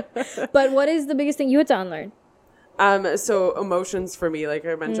now? But what is the biggest thing you had to unlearn? So emotions for me, like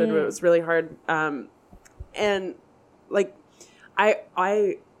I mentioned, it was really hard. And like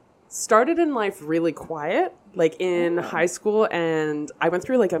I started in life really quiet, like in high school, and I went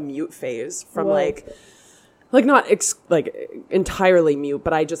through like a mute phase from like not entirely mute,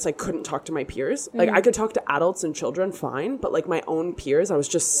 but I just like couldn't talk to my peers. Like I could talk to adults and children fine, but like my own peers, I was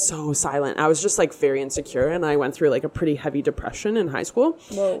just so silent. I was just like very insecure, and I went through like a pretty heavy depression in high school.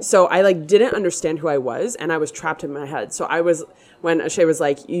 Whoa. So I like didn't understand who I was, and I was trapped in my head. So I was, when Ashay was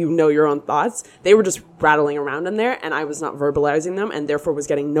like, you know your own thoughts, they were just rattling around in there, and I was not verbalizing them, and therefore was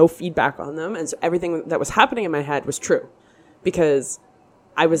getting no feedback on them. And so everything that was happening in my head was true, because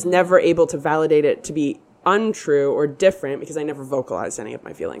I was never able to validate it to be untrue or different, because I never vocalized any of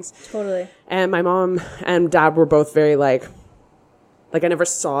my feelings. Totally. And my mom and dad were both very like I never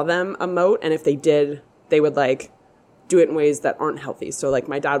saw them emote, and if they did, they would like do it in ways that aren't healthy. So like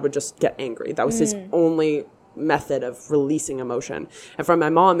my dad would just get angry. That was his only method of releasing emotion. And from my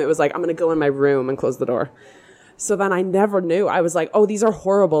mom, it was like, I'm going to go in my room and close the door. So then I never knew. I was like, oh, these are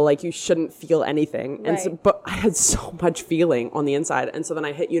horrible. Like, you shouldn't feel anything. And so, but I had so much feeling on the inside. And so then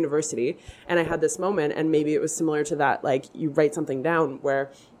I hit university, and I had this moment, and maybe it was similar to that. Like, you write something down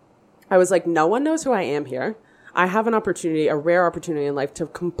where I was like, no one knows who I am here. I have an opportunity, a rare opportunity in life to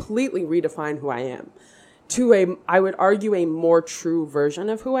completely redefine who I am to I would argue, a more true version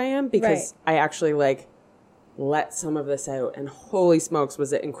of who I am, because I actually like let some of this out, and holy smokes,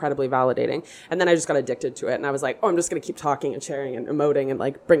 was it incredibly validating. And then I just got addicted to it, and I was like, oh, I'm just going to keep talking and sharing and emoting and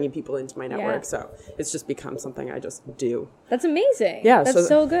like bringing people into my network. So it's just become something I just do. That's amazing. Yeah. That's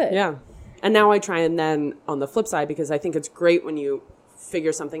so good. Yeah. And now I try, and then on the flip side, because I think it's great when you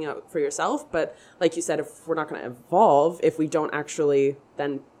figure something out for yourself, but like you said, if we're not going to evolve if we don't actually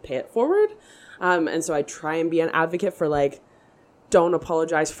then pay it forward. And so I try and be an advocate for like, don't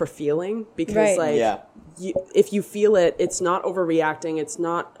apologize for feeling, because if you feel it, it's not overreacting. It's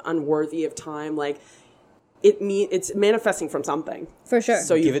not unworthy of time. Like it's manifesting from something. For sure.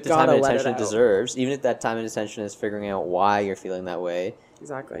 So you give it the time and attention it deserves, even if that time and attention is figuring out why you're feeling that way.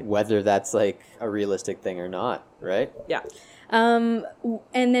 Exactly. Whether that's like a realistic thing or not, right? Yeah. And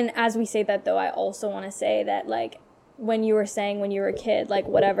then as we say that, though, I also want to say that, like, when you were saying when you were a kid, like,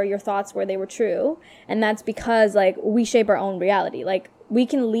 whatever your thoughts were, they were true. And that's because, like, we shape our own reality. Like, we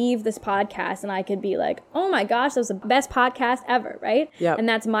can leave this podcast and I could be like, oh my gosh, that was the best podcast ever, right? Yeah. And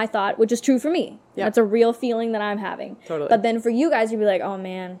that's my thought, which is true for me. Yep. That's a real feeling that I'm having. Totally. But then for you guys, you'd be like, oh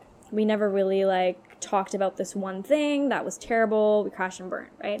man, we never really, like, talked about this one thing. That was terrible. We crashed and burned,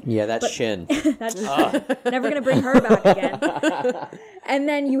 right? Yeah, that's Shin. That's never going to bring her back again. And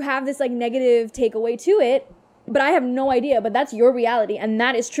then you have this, like, negative takeaway to it. But I have no idea, but that's your reality, and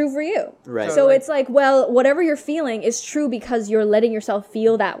that is true for you. Right. So it's like, well, whatever you're feeling is true because you're letting yourself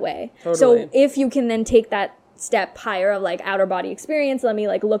feel that way. Totally. So if you can then take that step higher of, like, outer body experience, let me,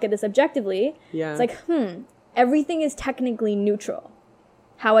 like, look at this objectively. Yeah. It's like, everything is technically neutral.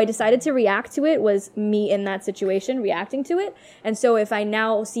 How I decided to react to it was me in that situation reacting to it. And so if I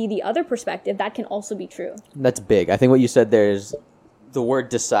now see the other perspective, that can also be true. That's big. I think what you said there is the word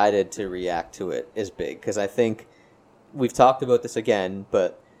decided to react to it is big, because I think we've talked about this again,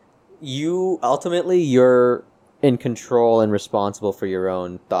 but you're in control and responsible for your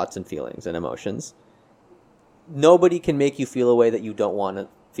own thoughts and feelings and emotions. Nobody can make you feel a way that you don't want to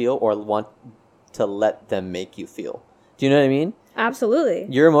feel or want to let them make you feel. Do you know what I mean? Absolutely.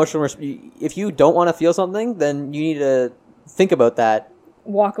 Your emotional if you don't want to feel something, then you need to think about that.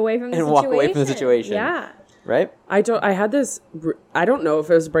 Walk away from the situation. Walk away from the situation. Yeah. Right? I don't know if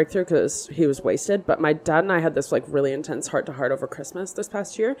it was a breakthrough because he was wasted, but my dad and I had this like really intense heart-to-heart over Christmas this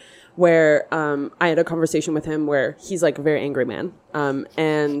past year, where I had a conversation with him where he's like a very angry man,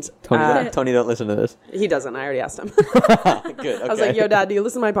 and Tony don't listen to this. He doesn't. I already asked him. Good. Okay. I was like, yo, Dad, do you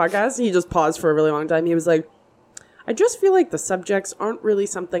listen to my podcast? He just paused for a really long time. He was like, I just feel like the subjects aren't really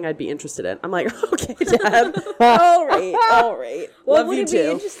something I'd be interested in. I'm like, okay, Dad. all right. What Love would you you too.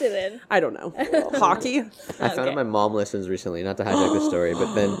 be interested in? I don't know. Hockey? I found out my mom listens recently, not to hijack the story,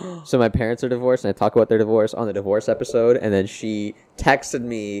 but then, so my parents are divorced, and I talk about their divorce on the divorce episode, and then she texted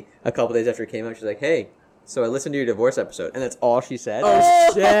me a couple days after it came out. She's like, hey, so I listened to your divorce episode, and that's all she said.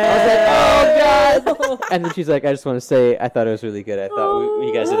 Oh, shit. I was like, oh, God. And then she's like, I just want to say, I thought it was really good. I thought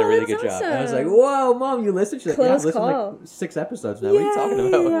you guys did a really good job. And I was like, whoa, Mom, you listened? She's like, yeah, I've listened to like 6 episodes now. What are you talking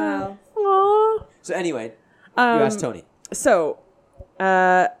about? Wow. Aww. So anyway, you asked Tony. So,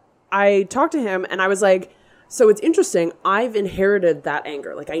 I talked to him, and I was like, so it's interesting. I've inherited that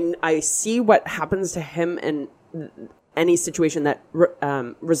anger. Like, I see what happens to him, and any situation that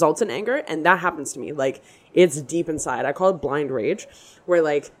results in anger, and that happens to me. Like, it's deep inside. I call it blind rage, where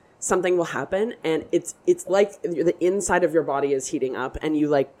like something will happen and it's like the inside of your body is heating up and you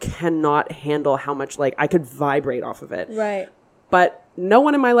like cannot handle how much like I could vibrate off of it. Right. But no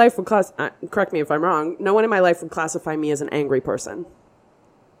one in my life would correct me if I'm wrong, no one in my life would classify me as an angry person.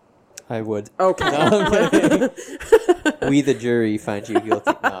 I would. Okay. We, the jury, find you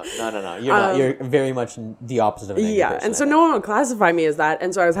guilty. No. You're not. You're very much the opposite of an angry person. And so no one would classify me as that.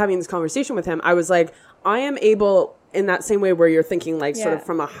 And so I was having this conversation with him. I was like, I am able, in that same way where you're thinking like sort of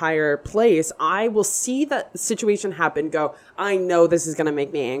from a higher place, I will see that situation happen, go, I know this is going to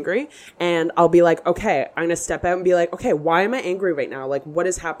make me angry. And I'll be like, okay, I'm going to step out and be like, okay, why am I angry right now? Like, what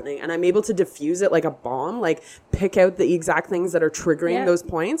is happening? And I'm able to diffuse it like a bomb, like pick out the exact things that are triggering those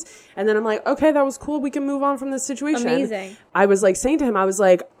points. And then I'm like, okay, that was cool. We can move on from this situation. Amazing. I was like saying to him, I was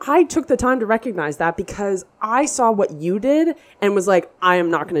like, I took the time to recognize that because I saw what you did and was like, I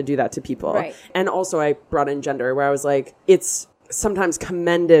am not going to do that to people. Right. And also I brought in gender where I was like, it's sometimes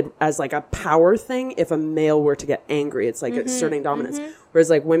commended as like a power thing if a male were to get angry. It's like asserting dominance. Whereas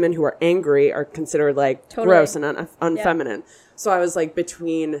like women who are angry are considered like gross and unfeminine. So I was like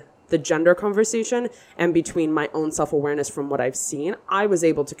between the gender conversation and between my own self-awareness from what I've seen, I was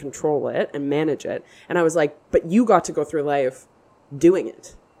able to control it and manage it. And I was like, but you got to go through life doing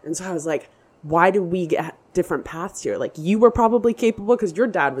it. And so I was like, why do we get different paths here? Like you were probably capable because your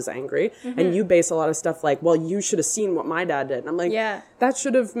dad was angry and you base a lot of stuff like, well, you should have seen what my dad did. And I'm like, that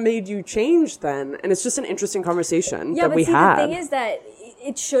should have made you change then. And it's just an interesting conversation that we had. The thing is that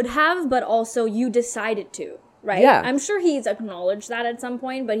it should have, but also you decided to, right? Yeah. I'm sure he's acknowledged that at some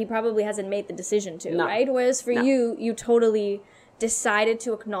point, but he probably hasn't made the decision to, right? Whereas for you, you totally decided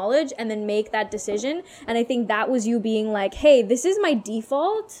to acknowledge and then make that decision. And I think that was you being like, hey, this is my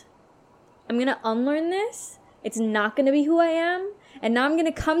default. I'm going to unlearn this. It's not going to be who I am. And now I'm going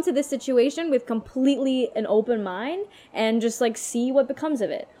to come to this situation with completely an open mind and just like see what becomes of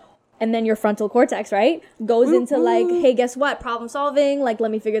it. And then your frontal cortex, right, goes into like, hey, guess what? Problem solving. Like, let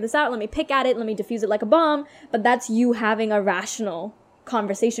me figure this out. Let me pick at it. Let me diffuse it like a bomb. But that's you having a rational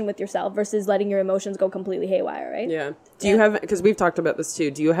conversation with yourself versus letting your emotions go completely haywire, right? Yeah. Do you have, because we've talked about this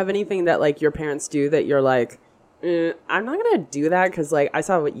too, do you have anything that like your parents do that you're like, I'm not going to do that because like I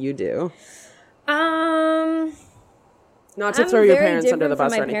saw what you do? Not to throw your parents under the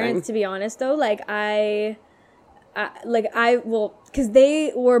bus or anything. Parents, to be honest, though, because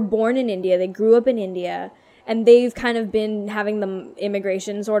they were born in India, they grew up in India, and they've kind of been having the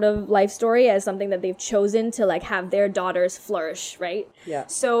immigration sort of life story as something that they've chosen to like have their daughters flourish, right? Yeah.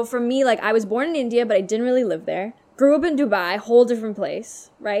 So for me, like I was born in India, but I didn't really live there. Grew up in Dubai, whole different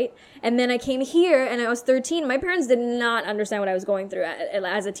place, right? And then I came here and I was 13. My parents did not understand what I was going through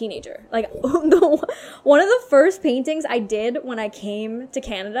as a teenager. Like, one of the first paintings I did when I came to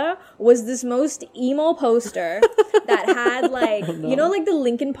Canada was this most emo poster that had like, you know, like the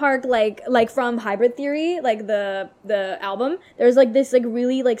Linkin Park, like from Hybrid Theory, like the album. There's like this like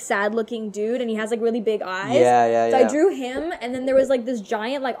really like sad looking dude and he has like really big eyes. So I drew him and then there was like this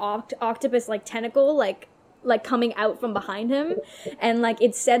giant like octopus like tentacle like coming out from behind him, and like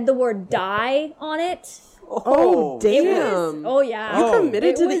it said the word die on it. Oh damn! You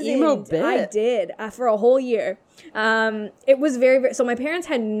committed to the emo bit. I did for a whole year. It was very, very. So my parents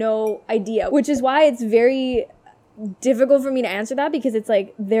had no idea, which is why it's very difficult for me to answer that because it's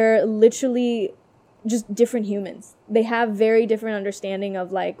like they're literally just different humans. They have very different understanding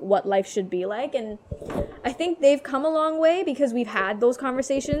of like what life should be like, and I think they've come a long way because we've had those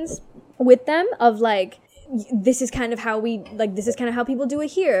conversations with them of like, this is kind of how this is kind of how people do it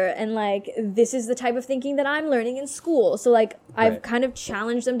here. And like, this is the type of thinking that I'm learning in school. So like, I've kind of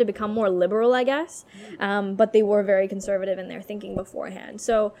challenged them to become more liberal, I guess. But they were very conservative in their thinking beforehand.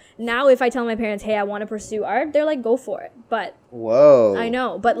 So now if I tell my parents, hey, I want to pursue art, they're like, go for it. But whoa, I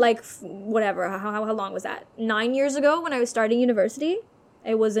know. But like, whatever, how long was that? 9 years ago when I was starting university,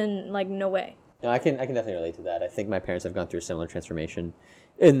 it was in like, no way. No, I can definitely relate to that. I think my parents have gone through a similar transformation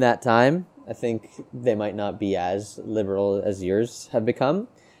in that time. I think they might not be as liberal as yours have become,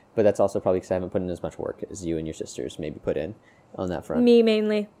 but that's also probably because I haven't put in as much work as you and your sisters maybe put in on that front. Me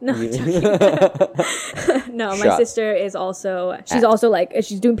mainly. No, no, my sister is also, she's also like,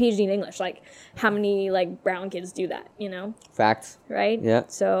 she's doing PhD in English. Like, how many like brown kids do that, you know? Fact. Right? Yeah.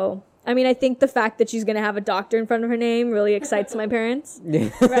 So, I mean, I think the fact that she's going to have a doctor in front of her name really excites my parents.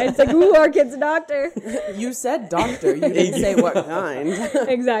 Right? It's like, ooh, our kid's a doctor. You said doctor. You didn't say what kind.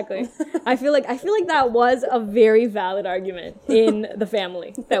 Exactly. I feel like that was a very valid argument in the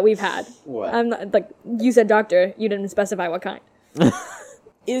family that we've had. What? I'm not, like, you said doctor. You didn't specify what kind.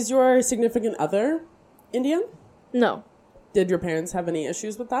 Is your significant other Indian? No. Did your parents have any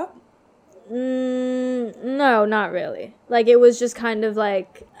issues with that? No, not really. Like, it was just kind of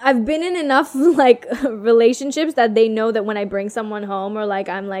like, I've been in enough like relationships that they know that when I bring someone home, or like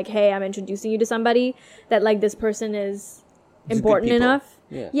I'm like, hey, I'm introducing you to somebody, that like this person is important enough.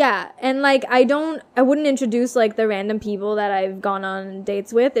 Yeah. And like I wouldn't introduce like the random people that I've gone on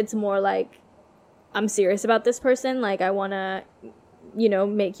dates with. It's more like, I'm serious about this person, like I want to, you know,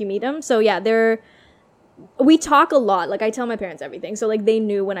 make you meet them. So yeah, we talk a lot. Like, I tell my parents everything. So, like, they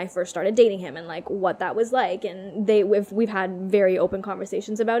knew when I first started dating him and, like, what that was like. And we've had very open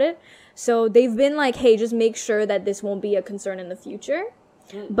conversations about it. So, they've been like, hey, just make sure that this won't be a concern in the future.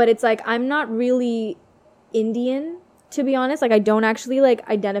 But it's like, I'm not really Indian, to be honest. Like, I don't actually, like,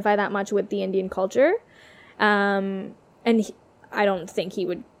 identify that much with the Indian culture. I don't think he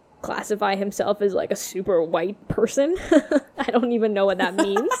would classify himself as like a super white person. I don't even know what that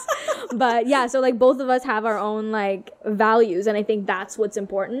means. But yeah, so like both of us have our own like values, and I think that's what's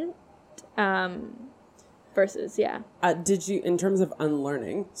important. Versus did you, in terms of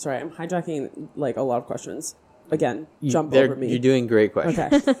unlearning, sorry, I'm hijacking like a lot of questions again, jump over me. You're doing great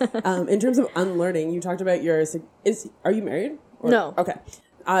questions. Okay. In terms of unlearning, you talked about are you married? No. Okay.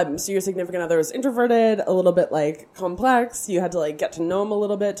 So your significant other was introverted, a little bit like complex. You had to like get to know him a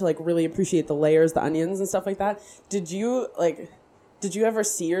little bit to like really appreciate the layers, the onions and stuff like that. Did you ever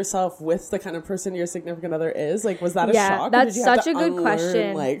see yourself with the kind of person your significant other is? Like, was that a shock? That's such a good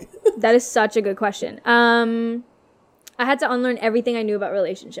question. That is such a good question. I had to unlearn everything I knew about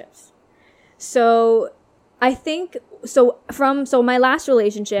relationships. So I think, so my last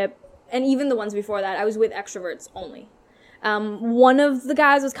relationship, and even the ones before that, I was with extroverts only. One of the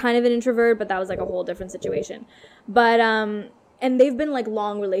guys was kind of an introvert, but that was like a whole different situation. But, and they've been like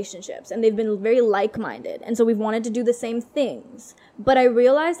long relationships, and they've been very like-minded. And so we've wanted to do the same things. But I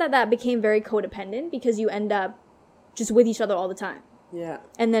realized that became very codependent, because you end up just with each other all the time. Yeah.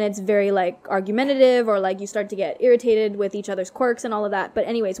 And then it's very like argumentative, or like you start to get irritated with each other's quirks and all of that. But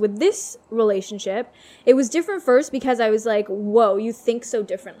anyways, with this relationship, it was different first because I was like, whoa, you think so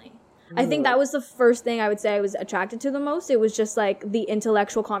differently. I think that was the first thing I would say I was attracted to the most. It was just like the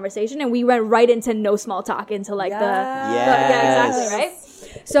intellectual conversation, and we went right into no small talk, into like yeah, exactly, right?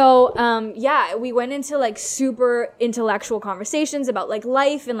 So, we went into like super intellectual conversations about like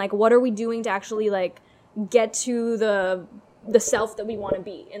life and like what are we doing to actually like get to the self that we want to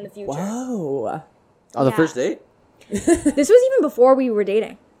be in the future. Whoa. On the first date? This was even before we were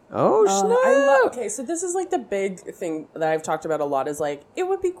dating. Oh, snap. Okay, so this is like the big thing that I've talked about a lot, is like, it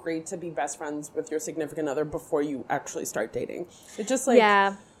would be great to be best friends with your significant other before you actually start dating. It just like...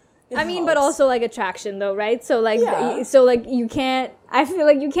 Yeah. I mean, but also like attraction though, right? So like, you can't, I feel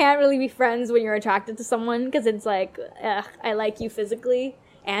like you can't really be friends when you're attracted to someone, because it's like, I like you physically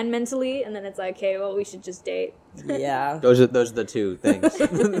and mentally, and then it's like, okay, well, we should just date. Yeah. Those are the two things.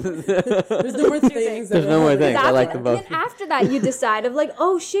 There's no more things. There's no more things. I like them both. And then after that, you decide of like,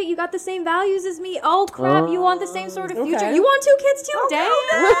 oh shit, you got the same values as me. Oh crap, you want the same sort of future. Okay. You want 2 kids too? Okay. Damn.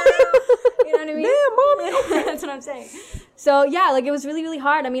 You know what I mean? Damn, mommy. Okay. That's what I'm saying. So yeah, like it was really, really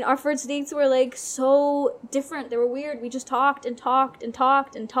hard. I mean, our first dates were like so different. They were weird. We just talked and talked and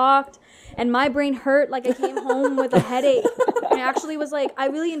talked and talked. And my brain hurt. Like I came home with a headache. And I actually was like, I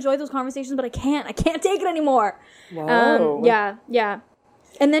really enjoyed those conversations, but I can't take it anymore. Wow. Yeah.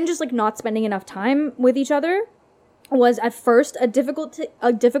 And then just like not spending enough time with each other was at first a difficult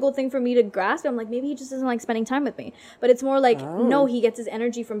thing for me to grasp. I'm like, maybe he just doesn't like spending time with me. But it's more like, no, he gets his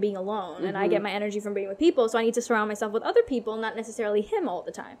energy from being alone, and I get my energy from being with people. So I need to surround myself with other people, not necessarily him all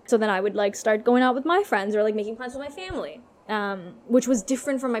the time. So then I would like start going out with my friends, or like making plans with my family. Which was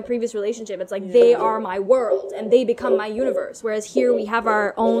different from my previous relationship. It's like they are my world and they become my universe. Whereas here we have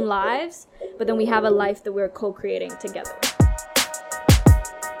our own lives, but then we have a life that we're co-creating together.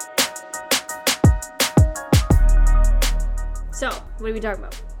 So, what are we talking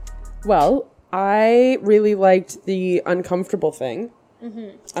about? Well, I really liked the uncomfortable thing.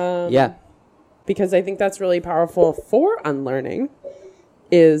 Yeah. Because I think that's really powerful for unlearning,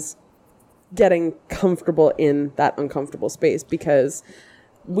 is getting comfortable in that uncomfortable space, because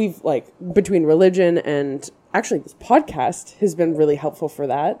we've like, between religion and actually this podcast has been really helpful for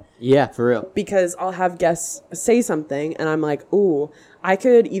that. Yeah, for real. Because I'll have guests say something and I'm like, ooh, I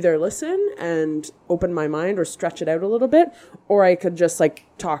could either listen and open my mind or stretch it out a little bit, or I could just like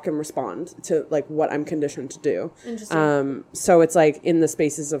talk and respond to like what I'm conditioned to do. Interesting. So it's like in the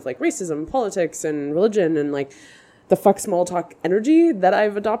spaces of like racism, politics, and religion, and like the fuck small talk energy that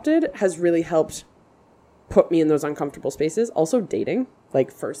I've adopted has really helped put me in those uncomfortable spaces. Also dating,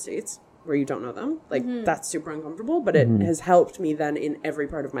 like first dates where you don't know them, like that's super uncomfortable, but it has helped me then in every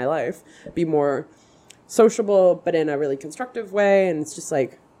part of my life be more sociable, but in a really constructive way. And it's just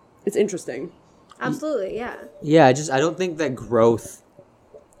like, it's interesting. Absolutely, yeah. Yeah, I don't think that growth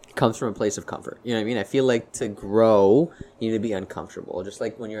comes from a place of comfort. You know what I mean? I feel like to grow, you need to be uncomfortable. Just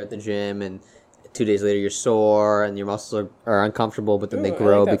like when you're at the gym and 2 days later you're sore and your muscles are uncomfortable, but then they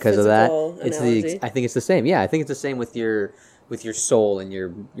grow because of that. I think it's the same. Yeah, I think it's the same with your soul and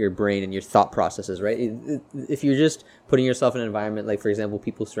your brain and your thought processes, right? If you're just putting yourself in an environment, like for example,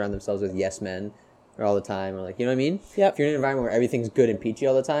 people surround themselves with yes men all the time, or like, you know what I mean? Yep. If you're in an environment where everything's good and peachy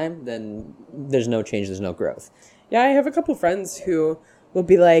all the time, then there's no change, there's no growth. Yeah, I have a couple friends who will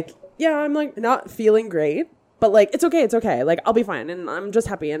be like, yeah, I'm like not feeling great, but like it's okay, like I'll be fine and I'm just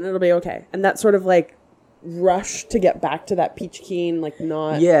happy and it'll be okay. And that sort of like rush to get back to that peach keen, like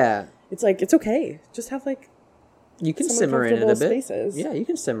not, Yeah, it's like it's okay, just have like you can some simmer in it a bit. uncomfortable spaces. Yeah, you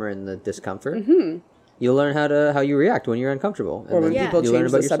can simmer in the discomfort. Mm-hmm. You'll learn how you react when you're uncomfortable, or when then people you learn change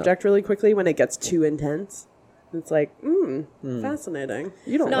about the yourself. subject really quickly when it gets too intense. It's like, fascinating.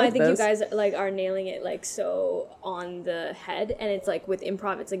 You don't No, like I think this. you guys like are nailing it like so on the head, and it's like with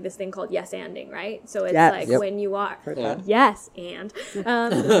improv, it's like this thing called yes anding, right? So it's Yes. like Yep. when you are that. yes and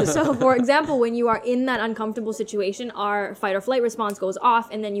so for example, when you are in that uncomfortable situation, our fight or flight response goes off,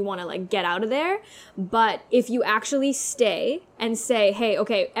 and then you want to like get out of there. But if you actually stay and say, hey,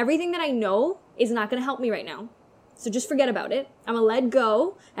 okay, everything that I know is not going to help me right now. So just forget about it. I'm going to let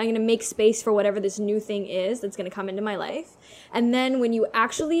go. And I'm going to make space for whatever this new thing is that's going to come into my life. And then when you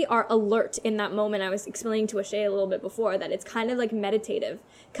actually are alert in that moment, I was explaining to Ashay a little bit before that it's kind of like meditative,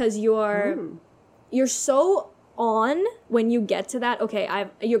 because you're so on when you get to that. Okay,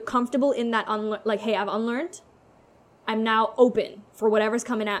 you're comfortable in that, like, hey, I've unlearned. I'm now open for whatever's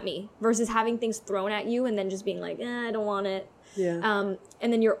coming at me, versus having things thrown at you and then just being like, I don't want it. Yeah.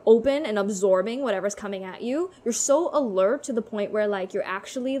 And then you're open and absorbing whatever's coming at you. You're so alert to the point where like you're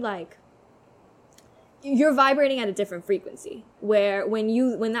actually like you're vibrating at a different frequency, where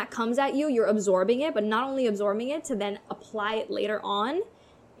when that comes at you, you're absorbing it, but not only absorbing it to then apply it later on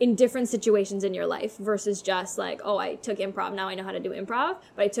in different situations in your life, versus just like, oh, I took improv, now I know how to do improv,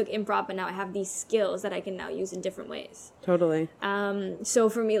 but I took improv, but now I have these skills that I can now use in different ways. Totally. So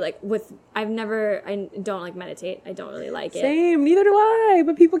for me, like I don't like meditate. I don't really like it. Same, neither do I,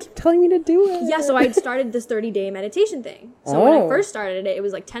 but people keep telling me to do it. Yeah, so I started this 30-day meditation thing. So when I first started it, it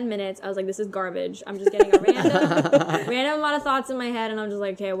was like 10 minutes. I was like, this is garbage. I'm just getting a random amount of thoughts in my head, and I'm just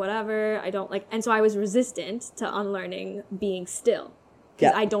like, okay, whatever. I don't like, and so I was resistant to unlearning being still.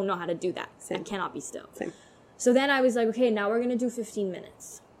 Because I don't know how to do that. Same. I cannot be still. Same. So then I was like, okay, now we're going to do 15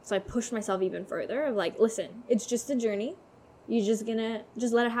 minutes. So I pushed myself even further of like, listen, it's just a journey. You're just going to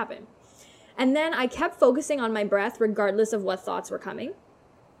just let it happen. And then I kept focusing on my breath regardless of what thoughts were coming.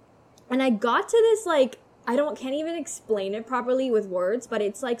 And I got to this like, can't even explain it properly with words, but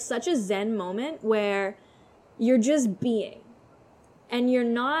it's like such a Zen moment where you're just being. And you're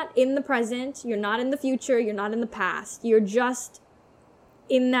not in the present, you're not in the future, you're not in the past. You're just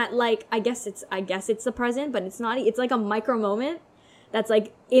in that, like, I guess it's the present, but it's not, it's like a micro moment that's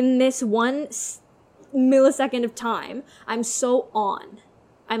like in this one millisecond of time, I'm so on.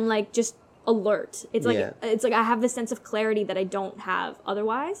 I'm like just alert. It's like, it's like I have this sense of clarity that I don't have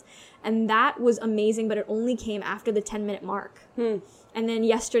otherwise. And that was amazing, but it only came after the 10-minute mark. And then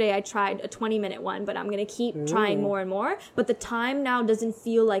yesterday I tried a 20-minute one, but I'm going to keep trying more and more. But the time now doesn't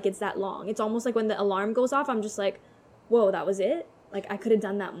feel like it's that long. It's almost like when the alarm goes off, I'm just like, whoa, that was it? Like, I could have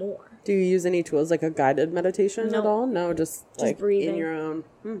done that more. Do you use any tools like a guided meditation at all? No, just like breathing. in your own.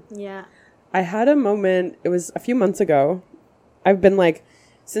 Yeah. I had a moment, it was a few months ago. I've been like,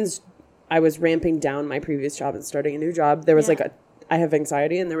 since I was ramping down my previous job and starting a new job, there was I have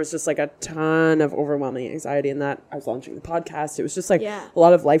anxiety, and there was just like a ton of overwhelming anxiety in that. I was launching the podcast. It was just like a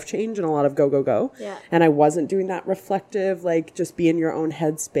lot of life change and a lot of go. Yeah. And I wasn't doing that reflective, like just be in your own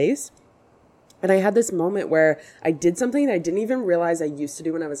head space. And I had this moment where I did something that I didn't even realize I used to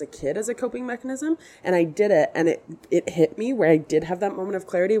do when I was a kid as a coping mechanism. And I did it, and it hit me where I did have that moment of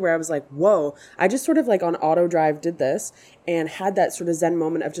clarity where I was like, whoa, I just sort of like on auto drive did this and had that sort of Zen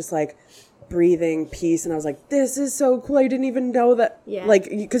moment of just like breathing, peace. And I was like, this is so cool. I didn't even know that, like,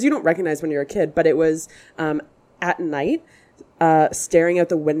 because you don't recognize when you're a kid, but it was at night. Staring out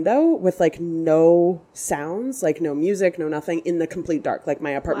the window with like no sounds, like no music, no nothing, in the complete dark. Like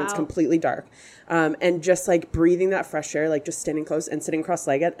my apartment's completely dark. And just like breathing that fresh air, like just standing close and sitting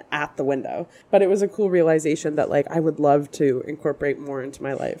cross-legged at the window. But it was a cool realization that like I would love to incorporate more into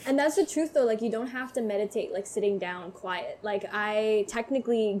my life. And that's the truth though. Like you don't have to meditate like sitting down quiet. Like I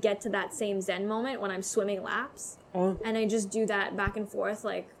technically get to that same Zen moment when I'm swimming laps. And I just do that back and forth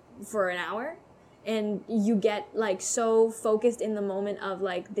like for an hour. And you get like so focused in the moment of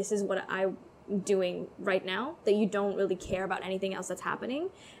like, this is what doing right now, that you don't really care about anything else that's happening,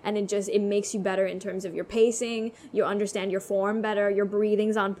 and it makes you better in terms of your pacing, you understand your form better, your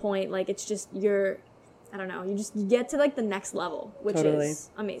breathing's on point, like it's just you get to like the next level, which is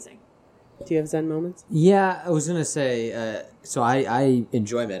amazing. Do you have Zen moments? Yeah, I was gonna say. So I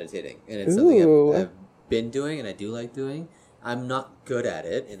enjoy meditating, and it's something I've been doing, and I do like doing. I'm not good at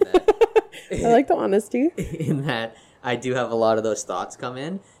it in that. I like the honesty. In that, I do have a lot of those thoughts come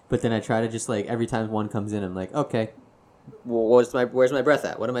in, but then I try to just like every time one comes in, I'm like, okay, well, where's my breath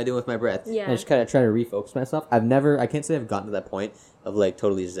at? What am I doing with my breath? Yeah. And I just kind of try to refocus myself. I can't say I've gotten to that point of like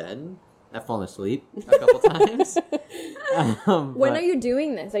totally Zen. I've fallen asleep a couple times. When are you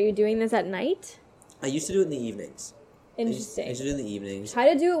doing this? Are you doing this at night? I used to do it in the evenings. Interesting. I used to do it in the evenings.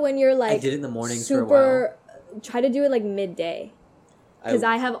 Try to do it when you're like. I did it in the mornings for a while. Try to do it like midday. Because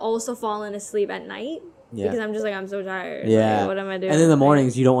I have also fallen asleep at night. Yeah. Because I'm just like, I'm so tired. Yeah. Like, what am I doing? And in the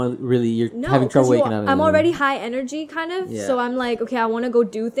mornings, you don't want to really, you're having trouble waking up. I'm already high energy kind of. Yeah. So I'm like, okay, I want to go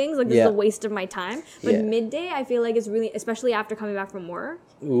do things. Like, this is a waste of my time. But midday, I feel like it's really, especially after coming back from work.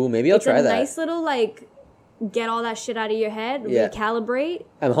 Ooh, maybe I'll try that. It's a nice little, like, get all that shit out of your head, recalibrate.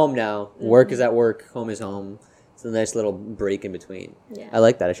 I'm home now. Mm-hmm. Work is at work. Home is home. It's a nice little break in between. Yeah. I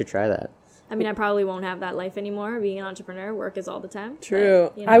like that. I should try that. I mean, I probably won't have that life anymore. Being an entrepreneur, work is all the time.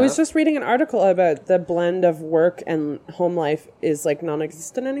 True. But, I was just reading an article about the blend of work and home life is like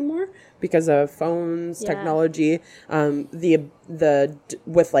non-existent anymore because of phones, technology, with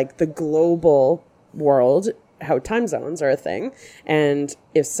like the global world, how time zones are a thing. And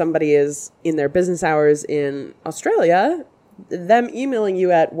if somebody is in their business hours in Australia, them emailing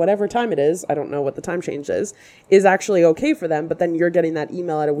you at whatever time it is, I don't know what the time change is actually okay for them, but then you're getting that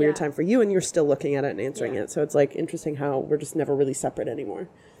email at a weird time for you and you're still looking at it and answering it. So it's like interesting how we're just never really separate anymore.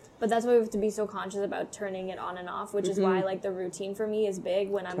 But that's why we have to be so conscious about turning it on and off, which is why like the routine for me is big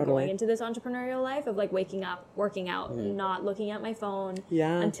when I'm going into this entrepreneurial life of like waking up, working out, not looking at my phone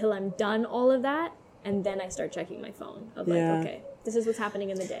until I'm done all of that. And then I start checking my phone of like, okay, this is what's happening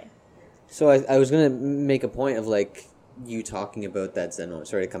in the day. So I was going to make a point of like, you talking about that Zen moment,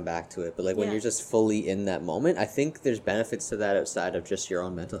 sorry to come back to it, but like when you're just fully in that moment, I think there's benefits to that outside of just your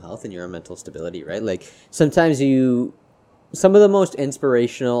own mental health and your own mental stability, right? Like sometimes some of the most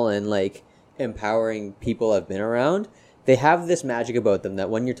inspirational and like empowering people I've been around, they have this magic about them that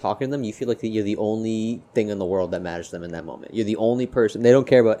when you're talking to them, you feel like you're the only thing in the world that matters to them in that moment. You're the only person. They don't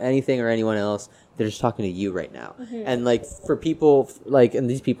care about anything or anyone else. They're just talking to you right now. Mm-hmm. And like for people like, and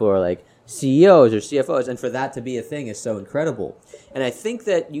these people are like CEOs or CFOs, and for that to be a thing is so incredible. And I think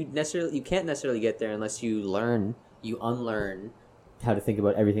that you can't necessarily get there unless you unlearn how to think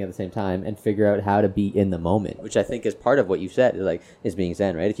about everything at the same time and figure out how to be in the moment, which I think is part of what you said, like is being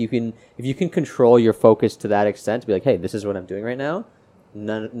Zen, right? If you can control your focus to that extent, to be like, hey, this is what I'm doing right now.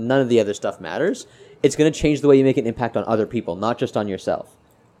 None of the other stuff matters. It's going to change the way you make an impact on other people, not just on yourself.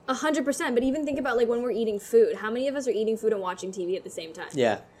 100%. But even think about like when we're eating food, how many of us are eating food and watching TV at the same time?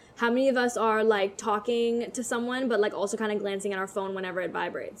 Yeah. How many of us are like talking to someone but like also kind of glancing at our phone whenever it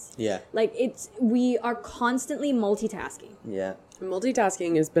vibrates? Yeah. Like we are constantly multitasking. Yeah.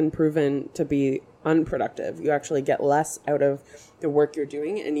 Multitasking has been proven to be unproductive. You actually get less out of the work you're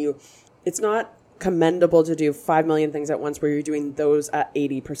doing, and it's not commendable to do 5 million things at once where you're doing those at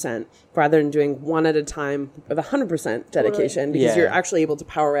 80% rather than doing one at a time with 100% dedication, because you're actually able to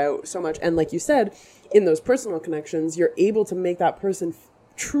power out so much. And like you said, in those personal connections, you're able to make that person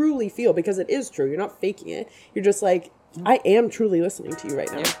truly feel, because it is true. You're not faking it. You're just like, I am truly listening to you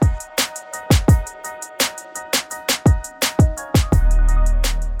right now. Yeah.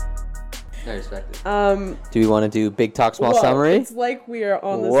 I respect it. Do we want to do big talk, small summary? It's like we are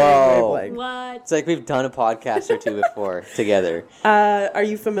on the same wavelength. What? It's like we've done a podcast or two before together. Are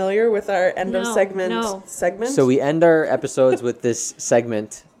you familiar with our end of segment? So we end our episodes with this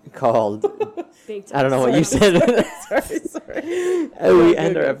segment called Big Talk. I don't know what you said. sorry. We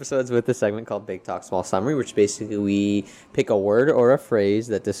end our episodes with this segment called Big Talk, Small Summary, which basically we pick a word or a phrase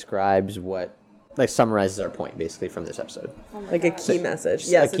that describes summarizes our point basically from this episode. Like a key message.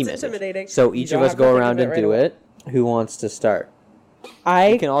 Yes, it's intimidating. So each of us go around and do it. Who wants to start?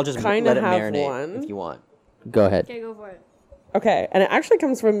 You can all just let it marinate if you want. Go ahead. Okay, go for it. Okay, and it actually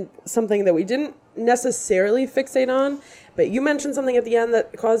comes from something that we didn't necessarily fixate on, but you mentioned something at the end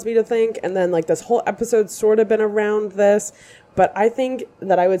that caused me to think, and then like this whole episode's sort of been around this, but I think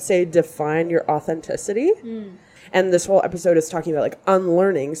that I would say define your authenticity. And this whole episode is talking about like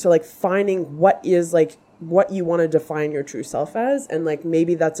unlearning, so like finding what is like what you want to define your true self as, and like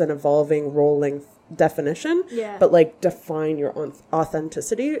maybe that's an evolving, rolling definition. Yeah. But like define your own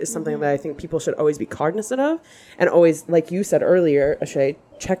authenticity is something that I think people should always be cognizant of, and always, like you said earlier, Ashay,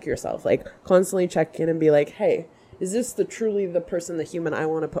 check yourself. Like constantly check in and be like, hey, is this truly the person, the human I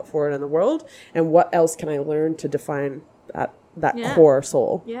want to put forward in the world? And what else can I learn to define that core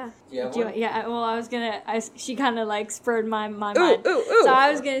soul? Yeah. Yeah. Well, she kind of like spurred my mind. So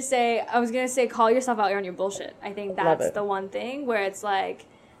I was gonna say, call yourself out on your bullshit. I think that's the one thing where it's like,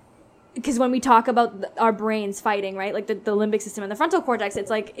 because when we talk about our brains fighting, right, like the limbic system and the frontal cortex, it's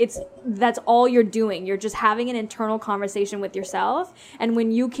like that's all you're doing. You're just having an internal conversation with yourself. And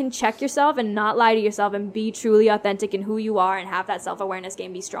when you can check yourself and not lie to yourself and be truly authentic in who you are and have that self-awareness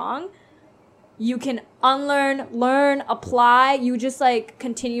game be strong, you can unlearn, learn, apply. You just like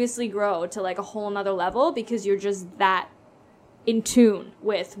continuously grow to like a whole nother level because you're just that in tune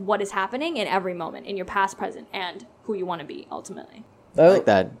with what is happening in every moment in your past, present, and who you want to be ultimately. I like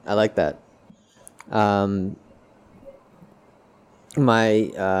that.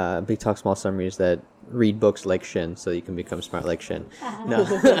 My Big Talk Small summary is that read books like Shin so you can become smart like Shin. No.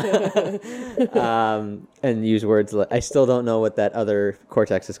 And use words like, I still don't know what that other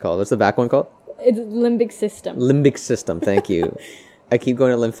cortex is called. What's the back one called? It's limbic system. Limbic system, thank you. I keep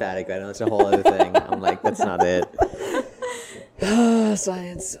going to lymphatic. I know it's a whole other thing. I'm like, that's not it.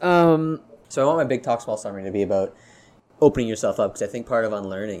 Science. So I want my Big Talk Small summary to be about opening yourself up, because I think part of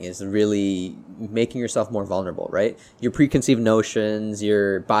unlearning is really making yourself more vulnerable, right? Your preconceived notions,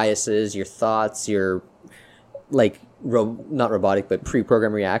 your biases, your thoughts, your like not robotic but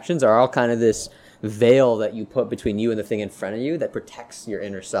pre-programmed reactions are all kind of this veil that you put between you and the thing in front of you that protects your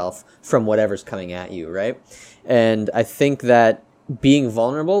inner self from whatever's coming at you, right? And I think that being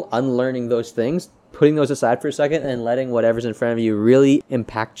vulnerable, unlearning those things, putting those aside for a second and letting whatever's in front of you really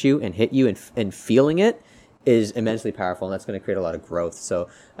impact you and hit you and feeling it is immensely powerful, and that's going to create a lot of growth. So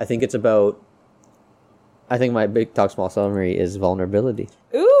I think I think my Big Talk Small summary is vulnerability.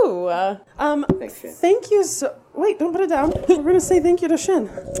 Ooh. Thank you so... Wait, don't put it down. We're going to say thank you to Shin.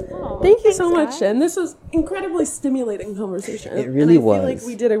 Thank you so much, Shin. This was incredibly stimulating conversation. It really was. I feel like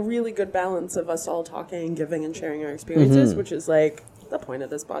we did a really good balance of us all talking and giving and sharing our experiences, which is like the point of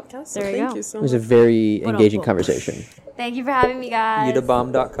this podcast. So thank you so much. It was a very engaging conversation. Thank you for having me, guys.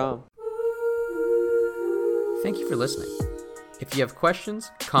 Udabomb.com. Thank you for listening. If you have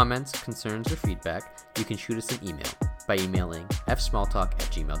questions, comments, concerns, or feedback, you can shoot us an email by emailing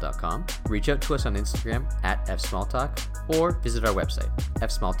fsmalltalk@gmail.com, reach out to us on Instagram @fsmalltalk, or visit our website,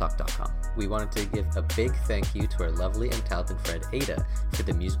 fsmalltalk.com. We wanted to give a big thank you to our lovely and talented friend Ada for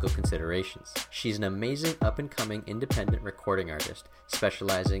the musical considerations. She's an amazing up-and-coming independent recording artist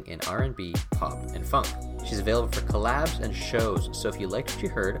specializing in R&B, pop, and funk. She's available for collabs and shows, so if you liked what you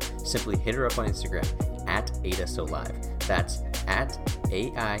heard, simply hit her up on Instagram @AdaSoLive. That's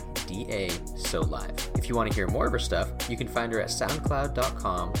 @AIDA If you want to hear more of her stuff, you can find her at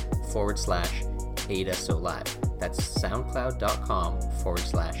soundcloud.com/AdaSoLive. That's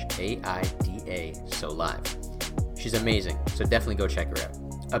soundcloud.com/AIDA She's amazing, so definitely go check her out.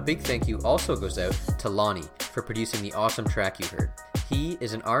 A big thank you also goes out to Lonnie for producing the awesome track you heard. He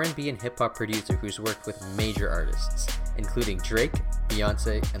is an R&B and hip-hop producer who's worked with major artists, including Drake,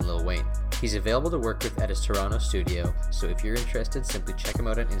 Beyonce, and Lil Wayne. He's available to work with at his Toronto studio, so if you're interested, simply check him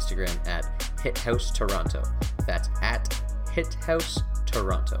out on Instagram @HitHouseToronto. That's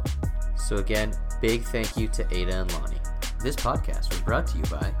 @HitHouseToronto. So again, big thank you to Ada and Lonnie. This podcast was brought to you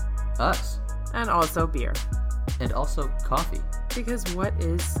by us. And also beer. And also coffee. Because what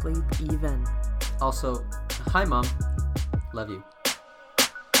is sleep even? Also, hi Mom. Love you.